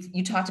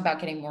 You talked about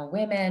getting more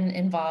women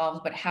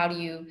involved, but how do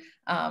you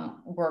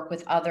work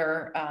with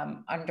other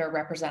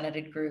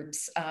underrepresented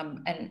groups?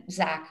 And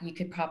Zack, you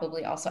could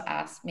probably also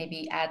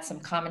maybe add some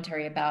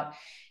commentary about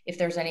if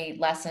there's any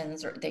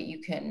lessons that you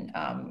can,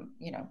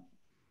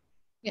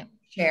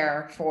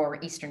 share for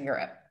Eastern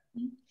Europe.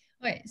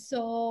 Okay,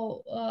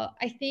 so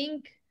I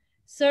think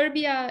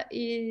Serbia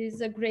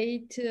is a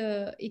great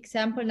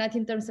example, not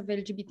in terms of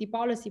LGBT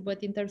policy,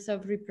 but in terms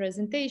of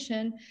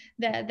representation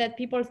that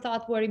people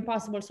thought were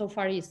impossible so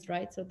far east,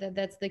 right? So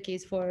that's the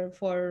case for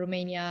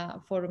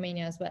Romania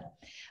as well.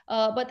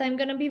 But I'm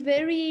going to be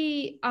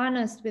very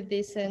honest with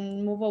this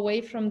and move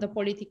away from the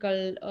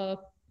political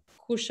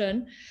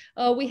cushion.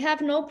 We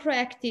have no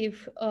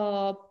proactive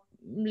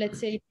let's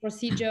say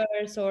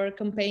procedures or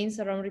campaigns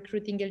around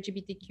recruiting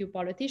LGBTQ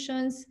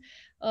politicians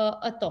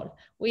at all.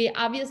 We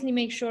obviously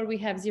make sure we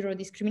have zero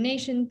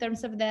discrimination in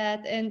terms of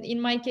that. And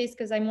in my case,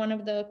 because I'm one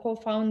of the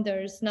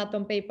co-founders, not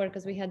on paper,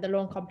 because we had a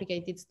long,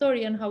 complicated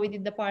story on how we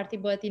did the party,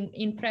 but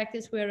in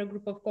practice, we're a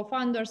group of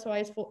co-founders. So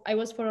I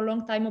was for a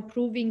long time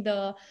approving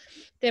the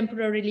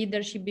temporary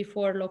leadership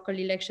before local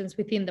elections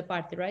within the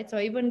party, right? So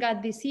I even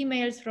got these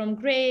emails from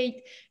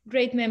great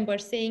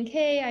members saying,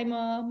 hey, I'm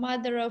a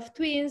mother of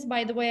twins.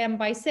 By the way, I'm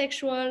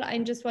bisexual. I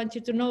just want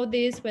you to know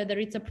this, whether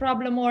it's a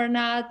problem or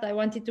not. I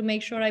wanted to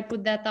make sure I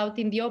put that out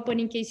in the open.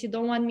 In case you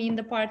don't want me in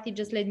the party,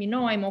 just let me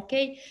know, I'm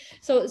okay.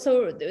 So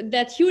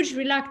that huge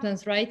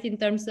reluctance, right? In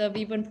terms of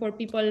even for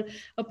people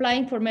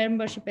applying for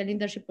membership and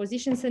leadership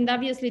positions. And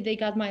obviously they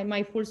got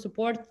my full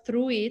support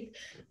through it.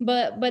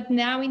 But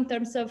now in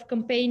terms of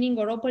campaigning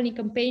or openly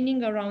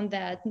campaigning around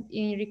that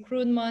in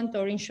recruitment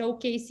or in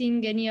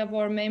showcasing any of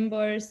our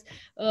members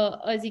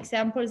as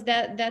examples,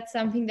 that's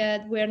something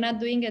that we're not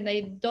doing, and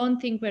I don't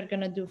think we're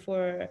gonna do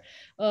for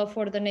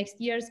the next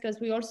years, because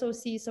we also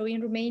see, so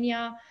in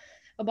Romania,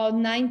 about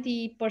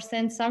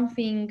 90%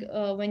 something,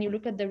 when you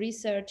look at the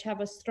research,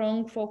 have a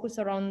strong focus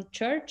around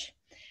church.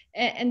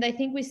 And I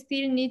think we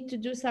still need to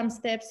do some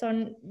steps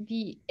on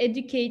the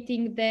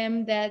educating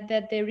them that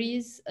there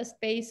is a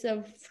space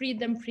of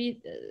freedom,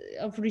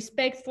 of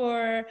respect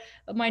for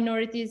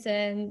minorities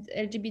and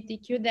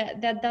LGBTQ,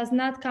 that does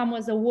not come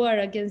as a war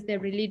against their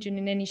religion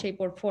in any shape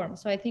or form.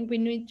 So I think we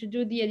need to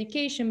do the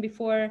education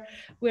before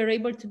we're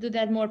able to do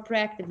that more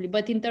proactively.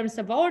 But in terms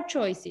of our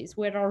choices,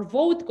 where our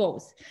vote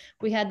goes,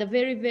 we had a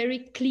very, very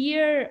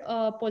clear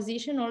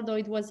position, although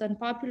it was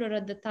unpopular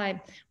at the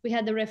time. We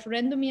had a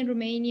referendum in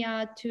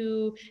Romania to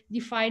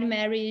define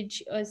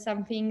marriage as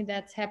something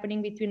that's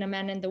happening between a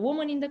man and a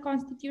woman in the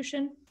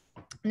constitution.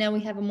 Now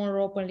we have a more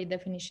openly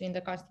definition in the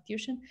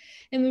constitution.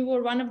 And we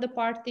were one of the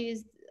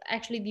parties,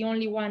 actually the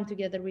only one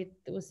together with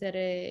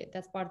USR,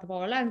 that's part of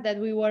our alliance, that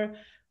we were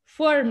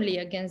firmly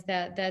against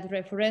that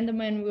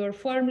referendum, and we were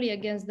firmly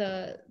against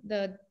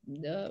the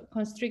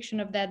constriction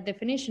of that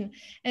definition.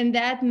 And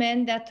that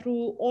meant that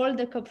through all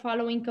the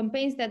following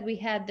campaigns that we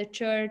had, the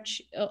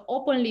church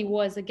openly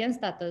was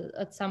against that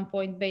at some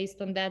point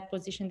based on that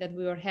position that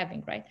we were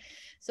having, right?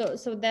 So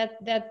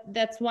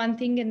that's one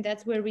thing, and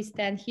that's where we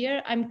stand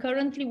here. I'm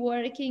currently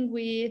working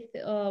with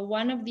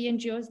one of the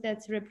NGOs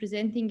that's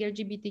representing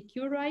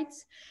LGBTQ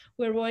rights.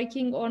 We're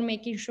working on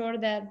making sure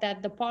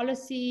that the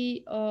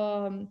policy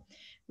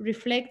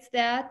reflects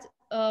that,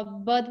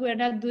 but we're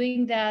not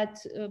doing that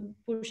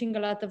pushing a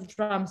lot of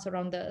drums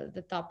around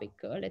the topic,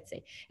 let's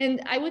say.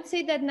 And I would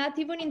say that not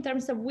even in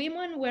terms of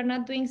women, we're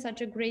not doing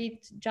such a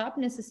great job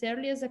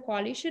necessarily as a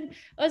coalition.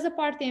 As a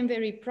party, I'm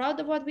very proud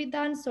of what we've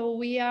done. So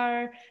we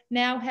are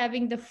now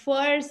having the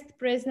first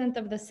president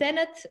of the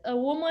Senate, a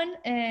woman,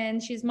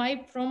 and she's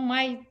from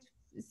my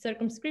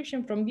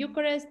circumscription from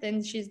Bucharest,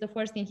 and she's the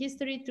first in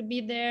history to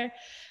be there.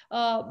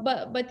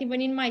 But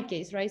even in my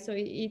case, right? So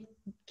it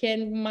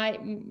can,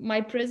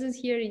 my presence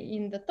here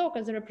in the talk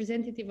as a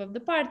representative of the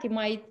party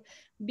might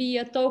be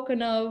a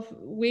token of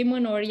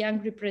women or young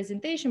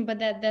representation, but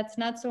that's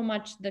not so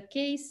much the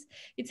case.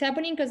 It's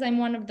happening because I'm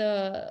one of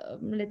the,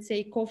 let's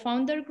say,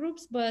 co-founder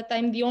groups, but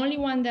I'm the only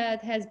one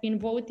that has been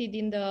voted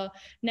in the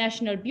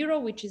National Bureau,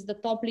 which is the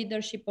top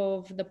leadership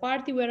of the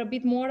party. We're a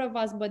bit more of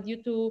us, but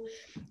due to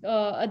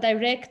a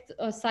direct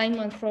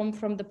assignment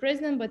from the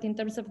president, but in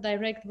terms of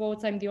direct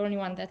votes, I'm the only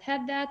one that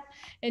had that.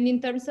 And in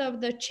terms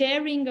of the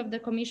chairing of the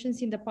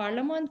commissions in the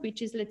parliament,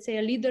 which is, let's say,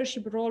 a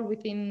leadership role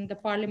within the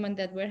parliament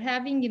that we're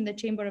having in the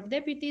Chamber of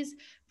Deputies,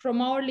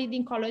 from our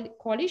leading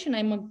coalition,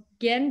 I'm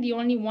again the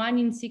only one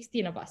in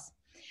 16 of us.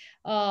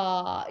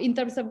 In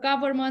terms of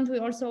government, we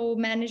also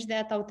manage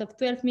that out of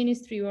 12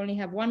 ministries, we only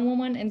have one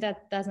woman, and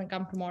that doesn't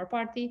come from our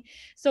party.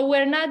 So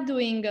we're not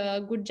doing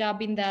a good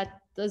job in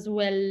that as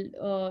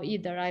well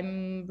either.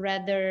 I'm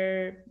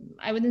rather,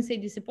 I wouldn't say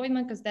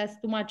disappointment because that's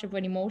too much of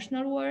an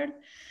emotional word.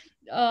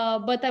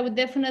 But I would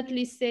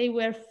definitely say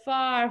we're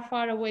far,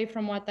 far away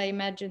from what I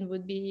imagined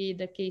would be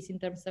the case in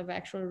terms of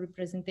actual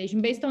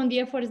representation based on the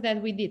efforts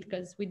that we did,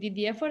 because we did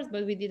the efforts,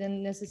 but we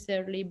didn't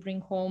necessarily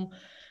bring home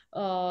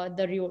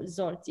the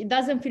results. It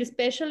doesn't feel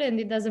special and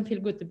it doesn't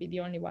feel good to be the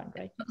only one,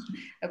 right?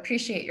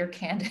 Appreciate your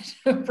candid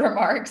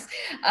remarks.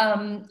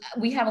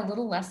 We have a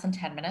little less than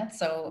 10 minutes.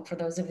 So for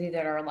those of you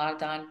that are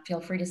logged on,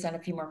 feel free to send a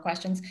few more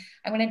questions.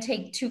 I'm going to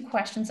take 2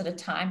 questions at a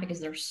time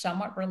because they're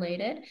somewhat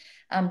related.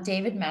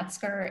 David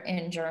Metzger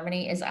in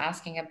Germany is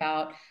asking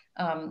about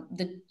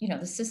the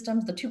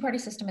systems, the 2-party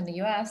system in the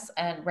US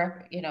and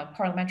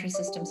parliamentary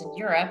systems in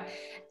Europe,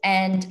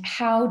 and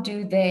how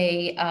do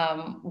they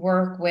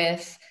work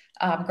with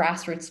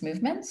grassroots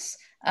movements?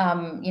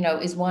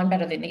 Is one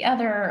better than the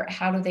other?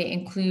 How do they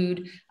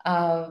include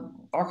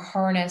or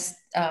harness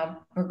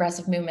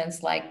progressive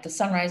movements like the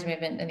Sunrise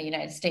Movement in the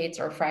United States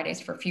or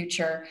Fridays for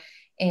Future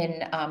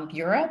in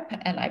Europe,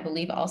 and I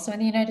believe also in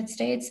the United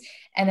States?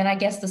 And then I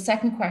guess the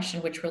second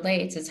question, which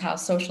relates, is how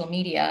social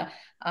media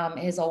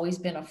has always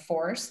been a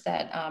force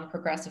that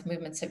progressive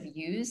movements have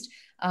used.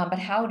 But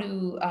how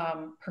do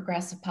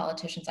progressive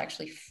politicians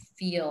actually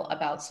feel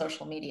about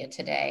social media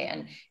today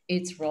and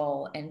its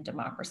role in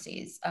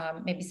democracies?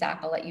 Maybe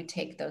Zack, I'll let you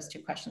take those 2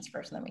 questions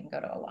first, and then we can go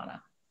to Oana.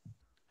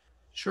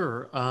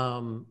 Sure.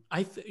 On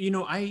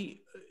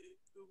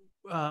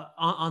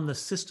the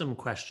system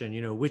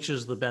question, which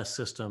is the best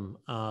system?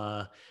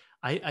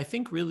 I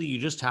think really you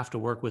just have to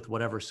work with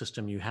whatever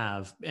system you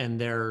have, and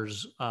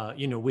there's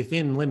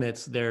within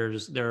limits there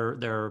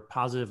are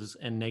positives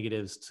and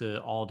negatives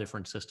to all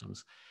different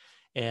systems,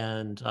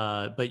 and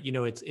but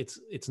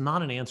it's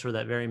not an answer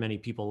that very many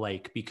people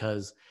like,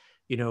 because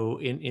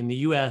in the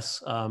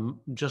US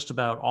just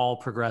about all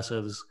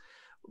progressives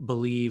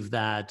believe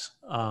that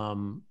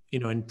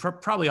and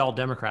probably all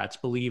Democrats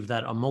believe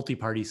that a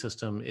multi-party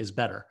system is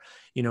better,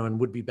 and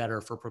would be better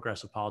for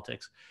progressive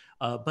politics.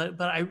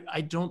 But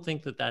I don't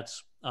think that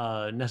that's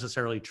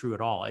necessarily true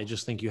at all. I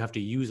just think you have to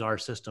use our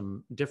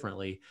system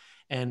differently,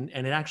 and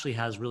it actually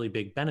has really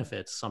big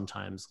benefits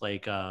sometimes,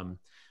 like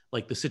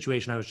the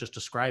situation I was just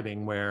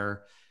describing,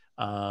 where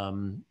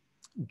the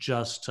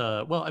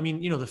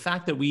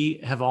fact that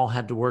we have all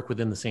had to work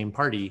within the same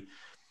party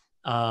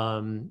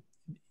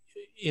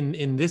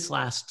in this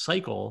last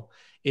cycle,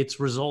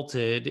 it's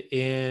resulted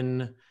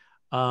in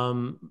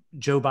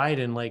Joe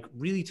Biden like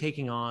really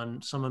taking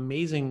on some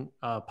amazing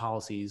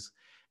policies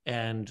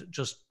and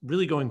just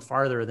really going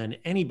farther than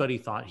anybody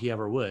thought he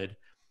ever would.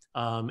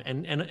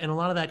 And a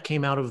lot of that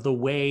came out of the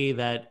way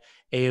that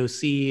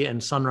AOC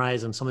and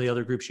Sunrise and some of the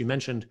other groups you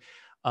mentioned,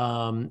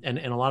 and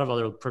a lot of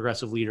other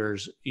progressive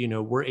leaders,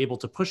 were able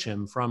to push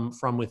him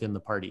from within the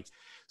party.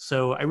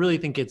 So I really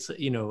think it's,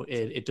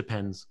 it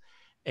depends.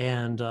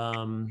 And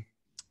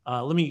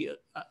let me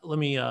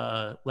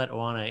let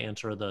Oana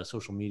answer the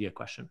social media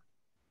question.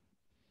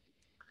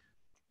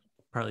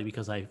 Partly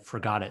because I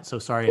forgot it. So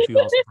sorry if you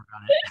also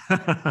forgot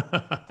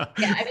it.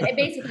 Yeah, I mean,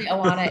 basically,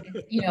 Oana,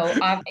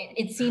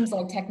 it seems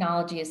like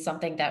technology is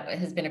something that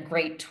has been a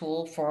great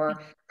tool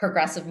for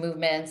progressive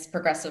movements,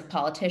 progressive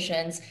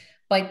politicians.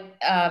 But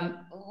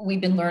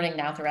we've been learning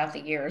now throughout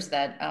the years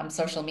that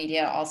social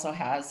media also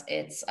has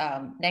its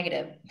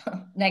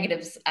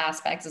negative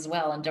aspects as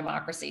well in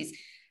democracies.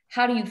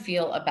 How do you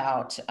feel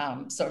about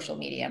social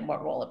media and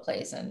what role it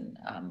plays in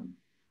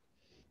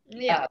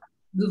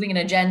moving an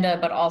agenda,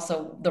 but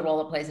also the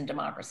role it plays in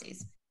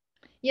democracies?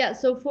 Yeah,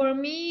 so for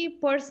me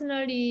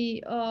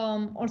personally,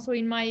 also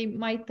in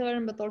my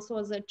term, but also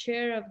as a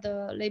chair of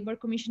the Labor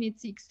Commission,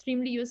 it's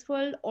extremely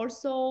useful.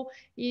 Also,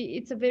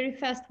 it's a very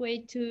fast way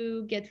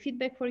to get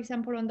feedback, for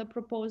example, on the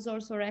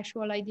proposals or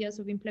actual ideas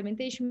of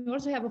implementation. We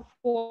also have a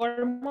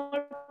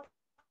formal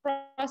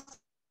process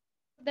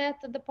that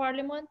at the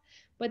parliament,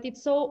 but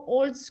it's so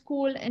old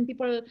school and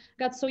people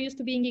got so used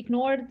to being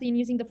ignored in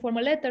using the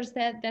formal letters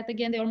that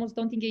again, they almost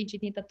don't engage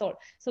in it at all.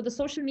 So the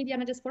social media,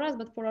 not just for us,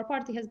 but for our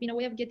party, has been a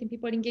way of getting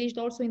people engaged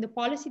also in the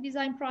policy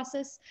design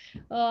process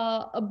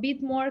a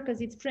bit more, because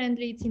it's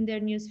friendly, it's in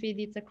their newsfeed,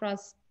 it's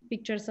across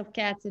pictures of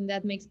cats, and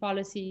that makes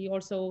policy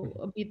also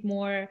a bit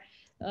more,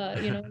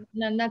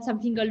 not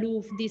something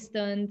aloof,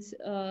 distant,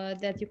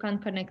 that you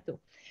can't connect to.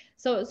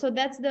 So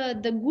that's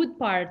the good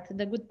part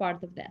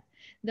of that.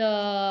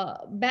 The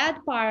bad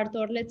part,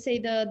 or let's say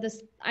the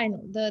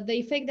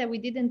effect that we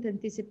didn't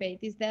anticipate,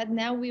 is that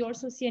now we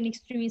also see an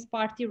extremist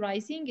party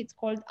rising. It's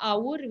called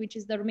AUR, which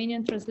is the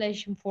Romanian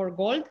translation for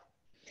gold,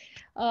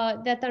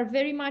 that are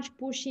very much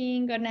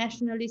pushing a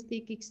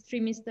nationalistic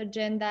extremist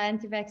agenda,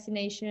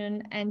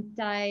 anti-vaccination,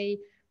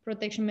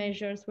 anti-protection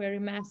measures,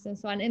 wearing masks and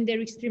so on, and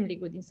they're extremely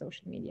good in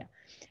social media.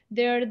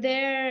 They're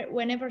there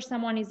whenever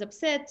someone is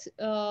upset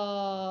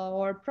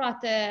or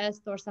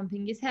protest or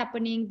something is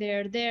happening.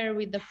 They're there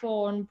with the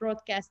phone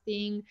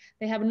broadcasting.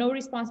 They have no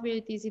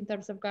responsibilities in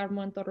terms of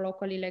government or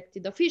local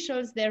elected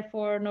officials,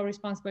 therefore no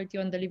responsibility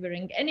on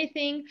delivering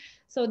anything.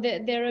 So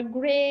they're a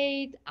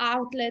great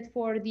outlet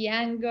for the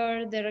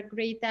anger. They're a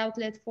great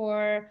outlet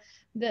for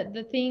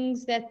the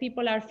things that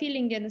people are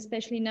feeling, and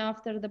especially now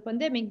after the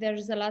pandemic,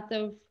 there's a lot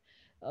of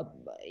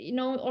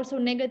also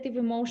negative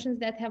emotions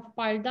that have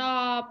piled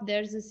up.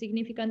 There's a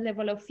significant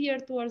level of fear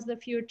towards the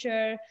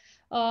future.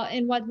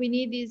 And what we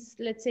need is,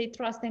 let's say,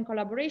 trust and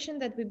collaboration,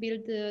 that we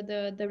build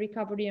the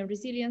recovery and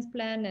resilience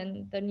plan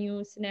and the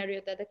new scenario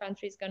that the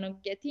country is going to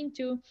get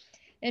into.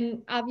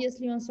 And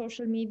obviously on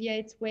social media,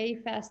 it's way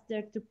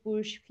faster to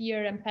push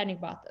fear and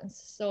panic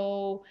buttons.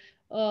 So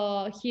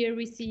here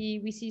we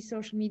see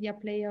social media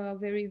play a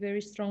very, very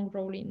strong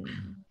role in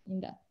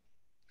that.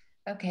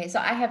 Okay, so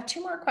I have two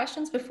more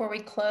questions before we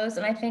close,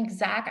 and I think,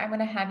 Zack, I'm going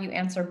to have you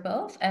answer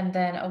both, and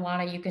then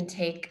Oana, you can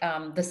take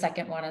the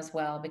second one as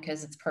well,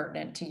 because it's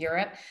pertinent to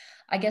Europe.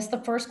 I guess the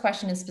first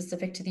question is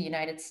specific to the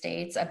United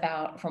States,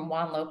 from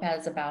Juan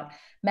Lopez, about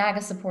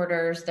MAGA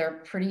supporters.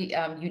 They're pretty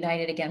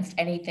united against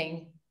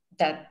anything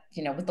that,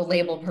 with the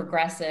label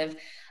progressive.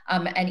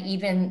 And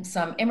even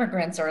some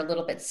immigrants are a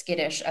little bit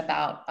skittish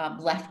about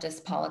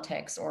leftist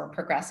politics or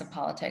progressive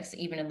politics.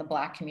 Even in the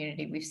Black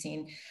community, we've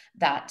seen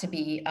that to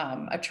be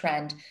a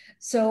trend.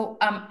 So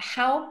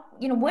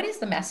what is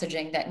the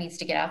messaging that needs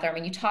to get out there? I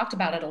mean, you talked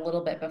about it a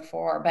little bit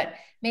before, but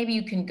maybe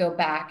you can go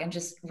back and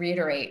just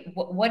reiterate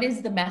what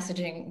is the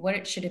messaging,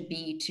 what should it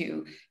be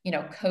to,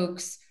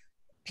 coax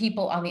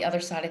people on the other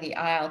side of the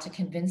aisle to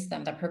convince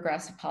them that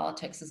progressive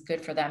politics is good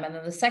for them. And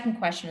then the second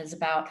question is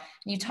about,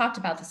 and you talked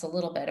about this a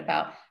little bit,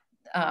 about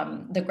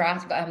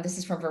this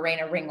is from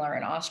Verena Ringler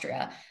in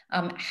Austria,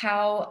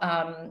 how,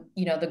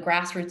 the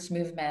grassroots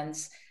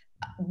movements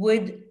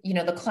would,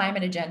 the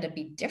climate agenda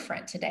be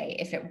different today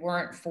if it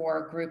weren't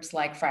for groups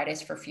like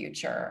Fridays for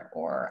Future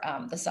or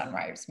the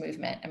Sunrise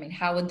movement? I mean,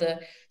 how would the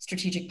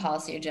strategic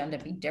policy agenda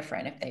be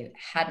different if they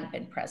hadn't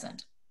been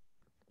present?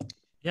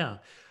 Yeah.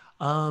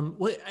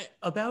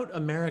 About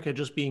America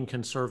just being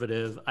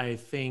conservative, I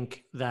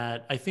think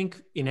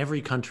in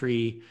every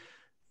country,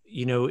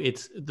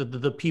 it's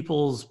the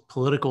people's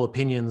political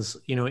opinions,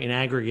 in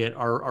aggregate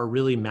are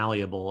really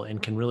malleable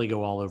and can really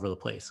go all over the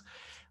place.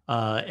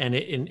 And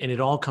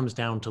it all comes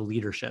down to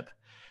leadership.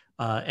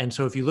 And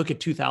so if you look at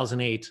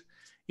 2008,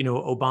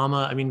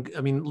 Obama,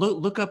 I mean,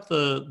 look up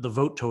the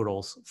vote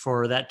totals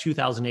for that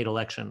 2008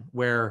 election,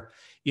 where,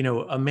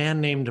 a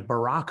man named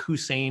Barack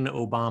Hussein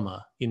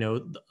Obama,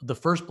 the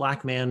first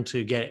Black man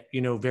to get,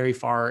 very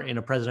far in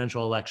a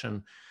presidential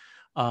election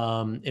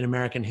in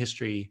American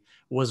history,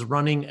 was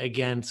running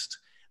against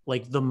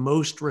like the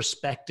most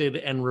respected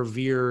and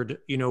revered,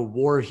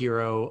 war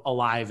hero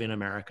alive in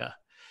America,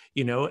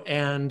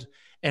 and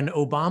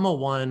Obama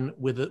won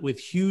with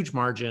huge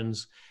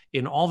margins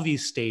in all of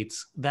these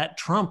states that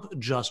Trump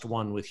just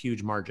won with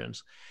huge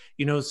margins,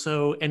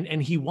 so,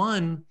 and he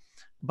won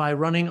by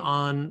running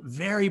on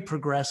very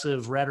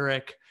progressive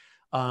rhetoric.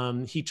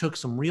 He took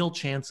some real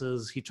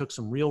chances. He took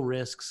some real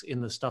risks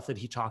in the stuff that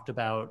he talked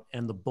about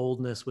and the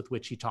boldness with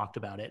which he talked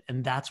about it.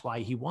 And that's why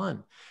he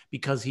won,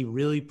 because he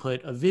really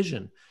put a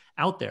vision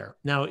out there.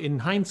 Now, in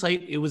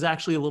hindsight, it was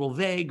actually a little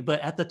vague,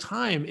 but at the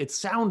time it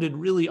sounded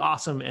really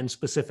awesome and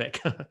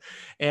specific.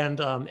 and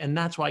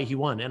that's why he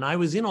won. And I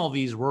was in all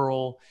these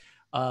rural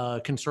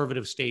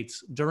conservative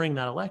states during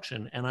that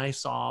election, and I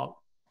saw,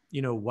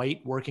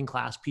 white working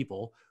class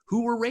people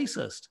who were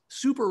racist,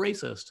 super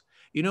racist,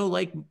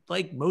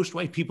 like most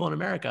white people in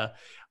America,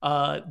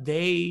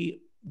 they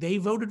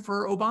voted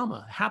for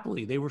Obama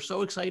happily. They were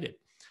so excited.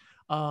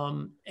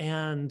 So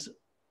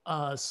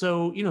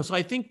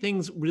I think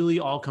things really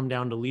all come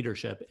down to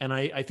leadership. And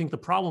I think the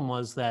problem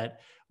was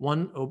that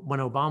when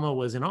Obama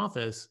was in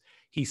office,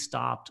 he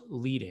stopped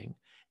leading.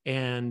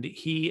 And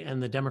he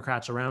and the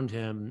Democrats around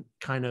him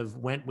kind of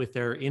went with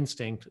their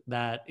instinct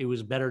that it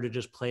was better to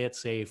just play it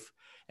safe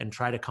and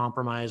try to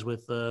compromise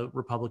with the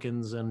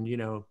Republicans and,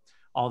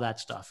 all that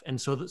stuff. And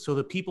so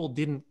the people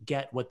didn't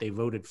get what they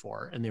voted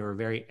for, and they were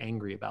very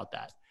angry about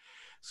that.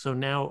 So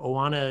now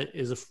Oana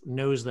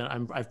knows that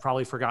I've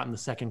probably forgotten the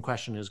second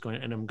question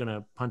and I'm going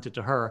to punt it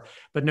to her.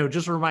 But no,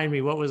 just remind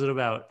me, what was it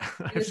about?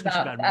 It was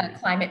about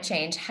climate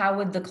change. How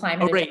would the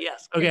climate? Oh, right.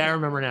 Yes. Okay. I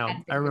remember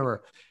now. I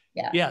remember.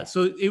 Yeah.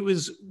 So it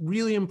was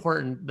really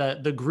important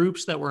that the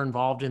groups that were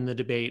involved in the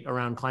debate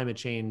around climate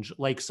change,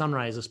 like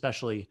Sunrise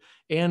especially,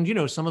 and,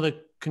 some of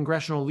the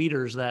congressional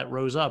leaders that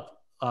rose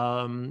up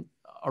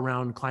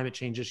around climate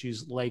change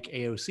issues like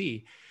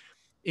AOC,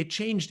 it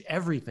changed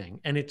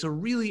everything. And it's a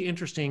really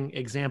interesting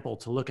example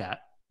to look at.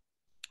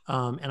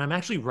 And I'm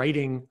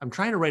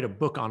trying to write a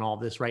book on all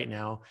this right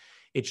now.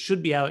 It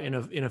should be out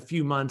in a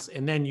few months.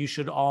 And then you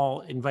should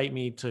all invite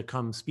me to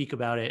come speak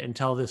about it and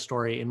tell this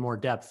story in more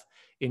depth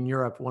in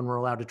Europe when we're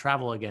allowed to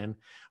travel again.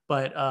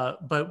 But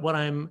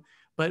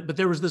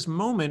there was this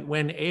moment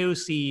when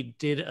AOC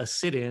did a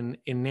sit-in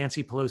in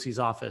Nancy Pelosi's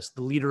office,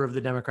 the leader of the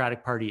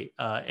Democratic Party.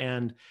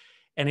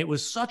 And it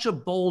was such a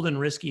bold and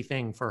risky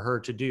thing for her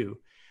to do.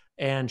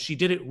 And she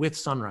did it with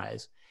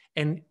Sunrise.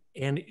 And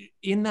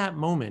in that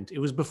moment, it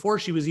was before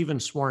she was even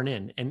sworn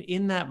in. And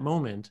in that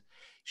moment,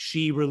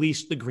 she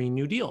released the Green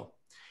New Deal.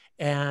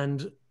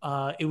 And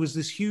it was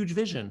this huge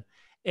vision.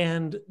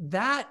 And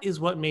that is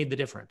what made the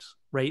difference,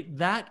 right?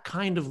 That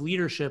kind of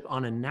leadership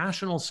on a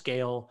national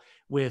scale,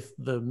 with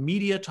the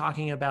media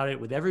talking about it,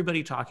 with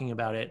everybody talking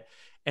about it.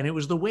 And it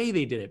was the way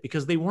they did it,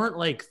 because they weren't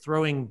like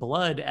throwing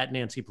blood at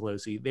Nancy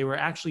Pelosi. They were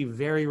actually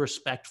very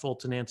respectful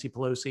to Nancy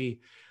Pelosi,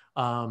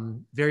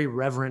 very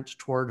reverent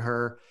toward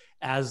her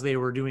as they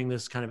were doing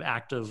this kind of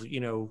act of,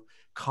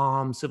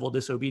 calm civil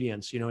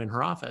disobedience, in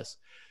her office.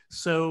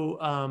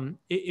 So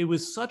it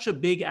was such a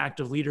big act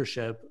of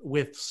leadership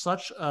with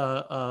such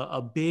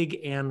a big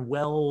and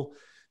well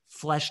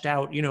fleshed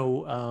out,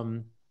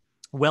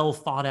 well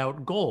thought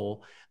out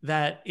goal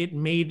that it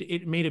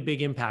made a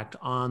big impact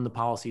on the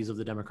policies of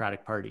the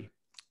Democratic Party.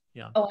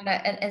 Yeah. Oh,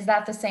 and is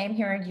that the same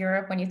here in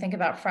Europe when you think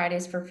about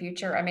Fridays for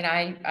Future? I mean,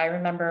 I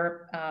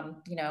remember,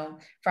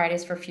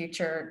 Fridays for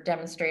Future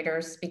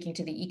demonstrators speaking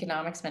to the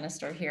economics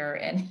minister here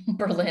in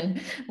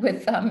Berlin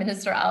with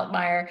Minister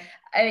Altmaier.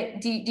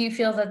 Do you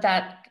feel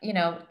that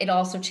it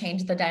also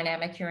changed the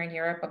dynamic here in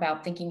Europe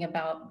about thinking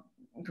about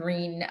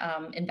green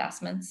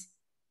investments?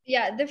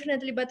 Yeah,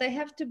 definitely. But I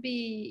have to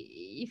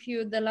be, if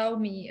you'd allow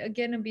me,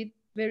 again, a bit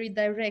very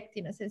direct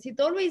in a sense. It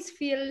always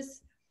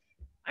feels,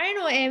 I don't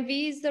know,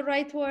 envy is the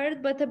right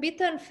word, but a bit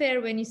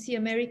unfair when you see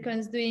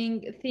Americans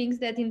doing things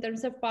that in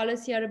terms of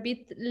policy are a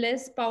bit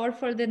less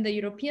powerful than the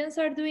Europeans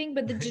are doing,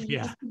 but the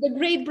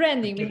great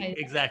branding behind it.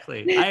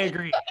 Exactly. I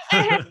agree.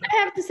 I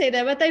have to say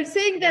that, but I'm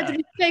saying that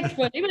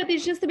respectfully, but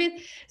it's just a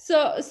bit,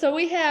 so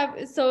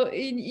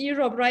in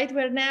Europe, right,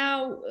 where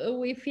now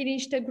we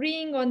finished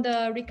agreeing on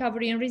the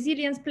recovery and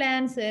resilience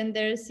plans, and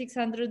there's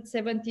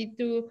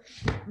 672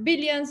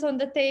 billions on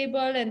the table,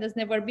 and as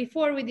never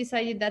before, we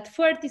decided that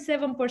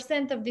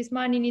 47% of this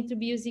money need to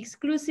be used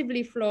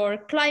exclusively for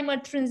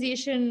climate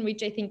transition,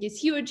 which I think is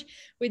huge.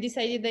 We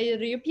decided that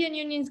the European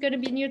Union is going to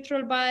be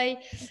neutral by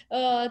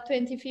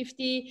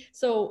 2050.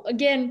 So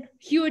again,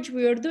 huge.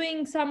 We were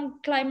doing some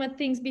climate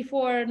things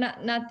before,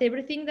 not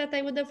everything that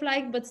I would have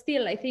liked, but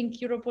still, I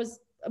think Europe was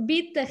a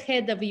bit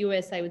ahead of the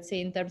US, I would say,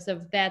 in terms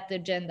of that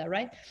agenda,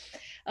 right?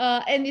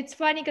 And it's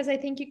funny because I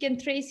think you can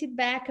trace it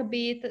back a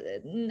bit.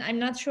 I'm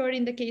not sure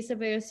in the case of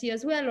AOC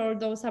as well,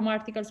 although some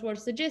articles were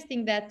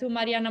suggesting that, to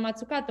Mariana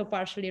Mazzucato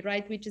partially,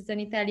 right, which is an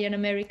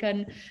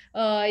Italian-American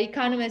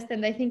economist.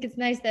 And I think it's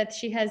nice that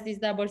she has this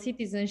double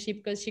citizenship,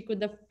 because she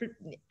could have,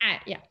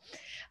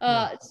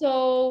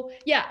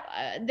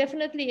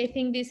 definitely I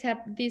think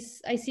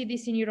this I see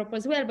this in Europe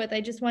as well, but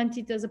I just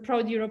wanted as a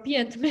proud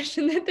European to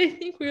mention that I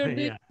think we were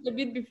doing a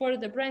bit before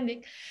the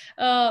branding.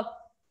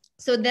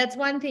 So that's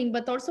one thing.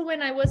 But also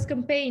when I was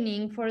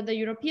campaigning for the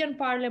European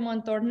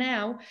Parliament or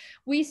now,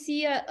 we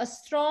see a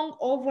strong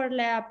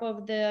overlap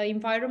of the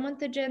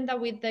environment agenda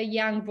with the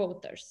young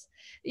voters.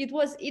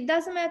 It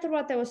doesn't matter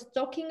what I was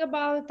talking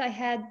about. I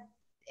had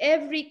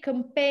every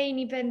campaign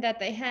event that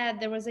I had,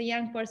 there was a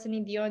young person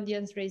in the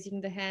audience raising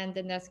the hand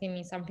and asking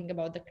me something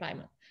about the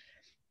climate.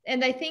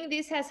 And I think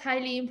this has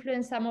highly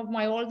influenced some of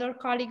my older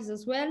colleagues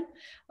as well,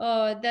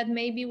 that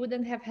maybe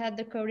wouldn't have had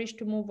the courage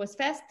to move as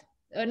fast.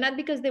 Not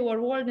because they were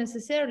old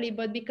necessarily,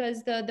 but because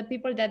the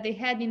people that they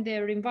had in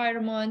their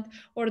environment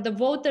or the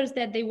voters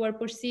that they were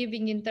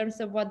perceiving in terms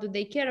of what do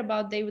they care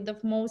about, they would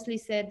have mostly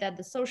said that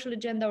the social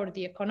agenda or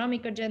the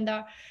economic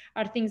agenda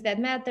are things that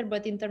matter,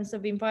 but in terms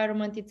of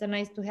environment, it's a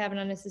nice to have,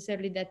 not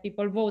necessarily that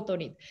people vote on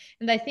it.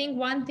 And I think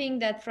one thing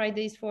that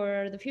Fridays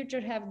for the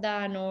Future have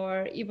done,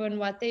 or even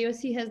what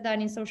AOC has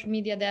done in social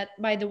media, that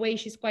by the way,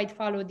 she's quite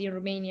followed in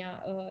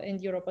Romania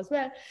and Europe as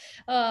well,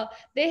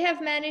 they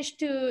have managed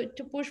to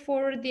push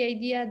forward the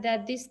idea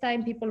that this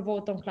time people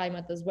vote on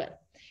climate as well.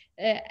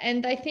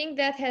 And I think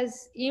that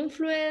has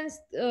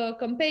influenced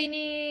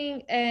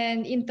campaigning,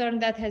 and in turn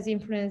that has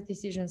influenced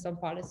decisions on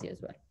policy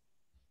as well.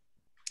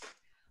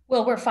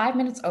 Well, we're 5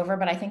 minutes over,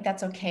 but I think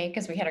that's okay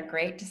because we had a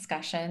great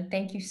discussion.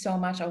 Thank you so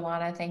much,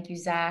 Oana. Thank you,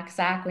 Zack.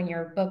 Zack, when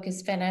your book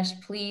is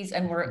finished, please,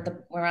 and we're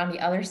on the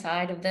other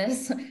side of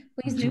this,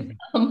 please do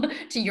come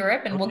to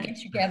Europe, and we'll get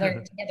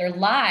together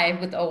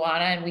live with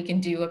Oana, and we can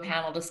do a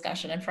panel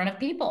discussion in front of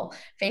people,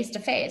 face to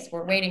face.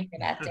 We're waiting for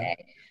that day.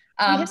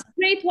 We have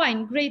great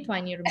wine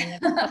in Romania.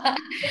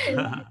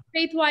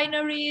 Great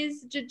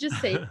wineries, just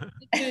say.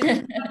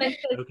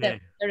 Okay.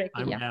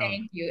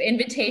 Thank you.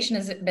 Invitation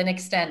has been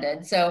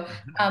extended. So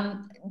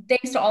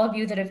thanks to all of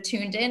you that have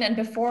tuned in. And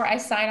before I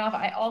sign off,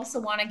 I also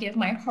want to give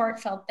my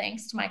heartfelt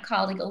thanks to my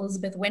colleague,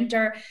 Elizabeth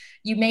Winter.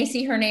 You may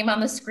see her name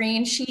on the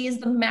screen. She is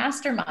the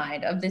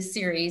mastermind of this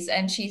series,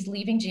 and she's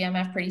leaving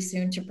GMF pretty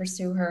soon to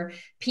pursue her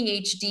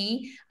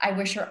PhD. I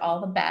wish her all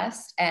the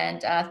best.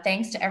 And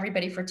thanks to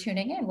everybody for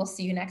tuning in. We'll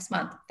see you next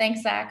month.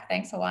 Thanks, Zack.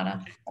 Thanks,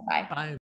 Oana. Bye-bye. Bye.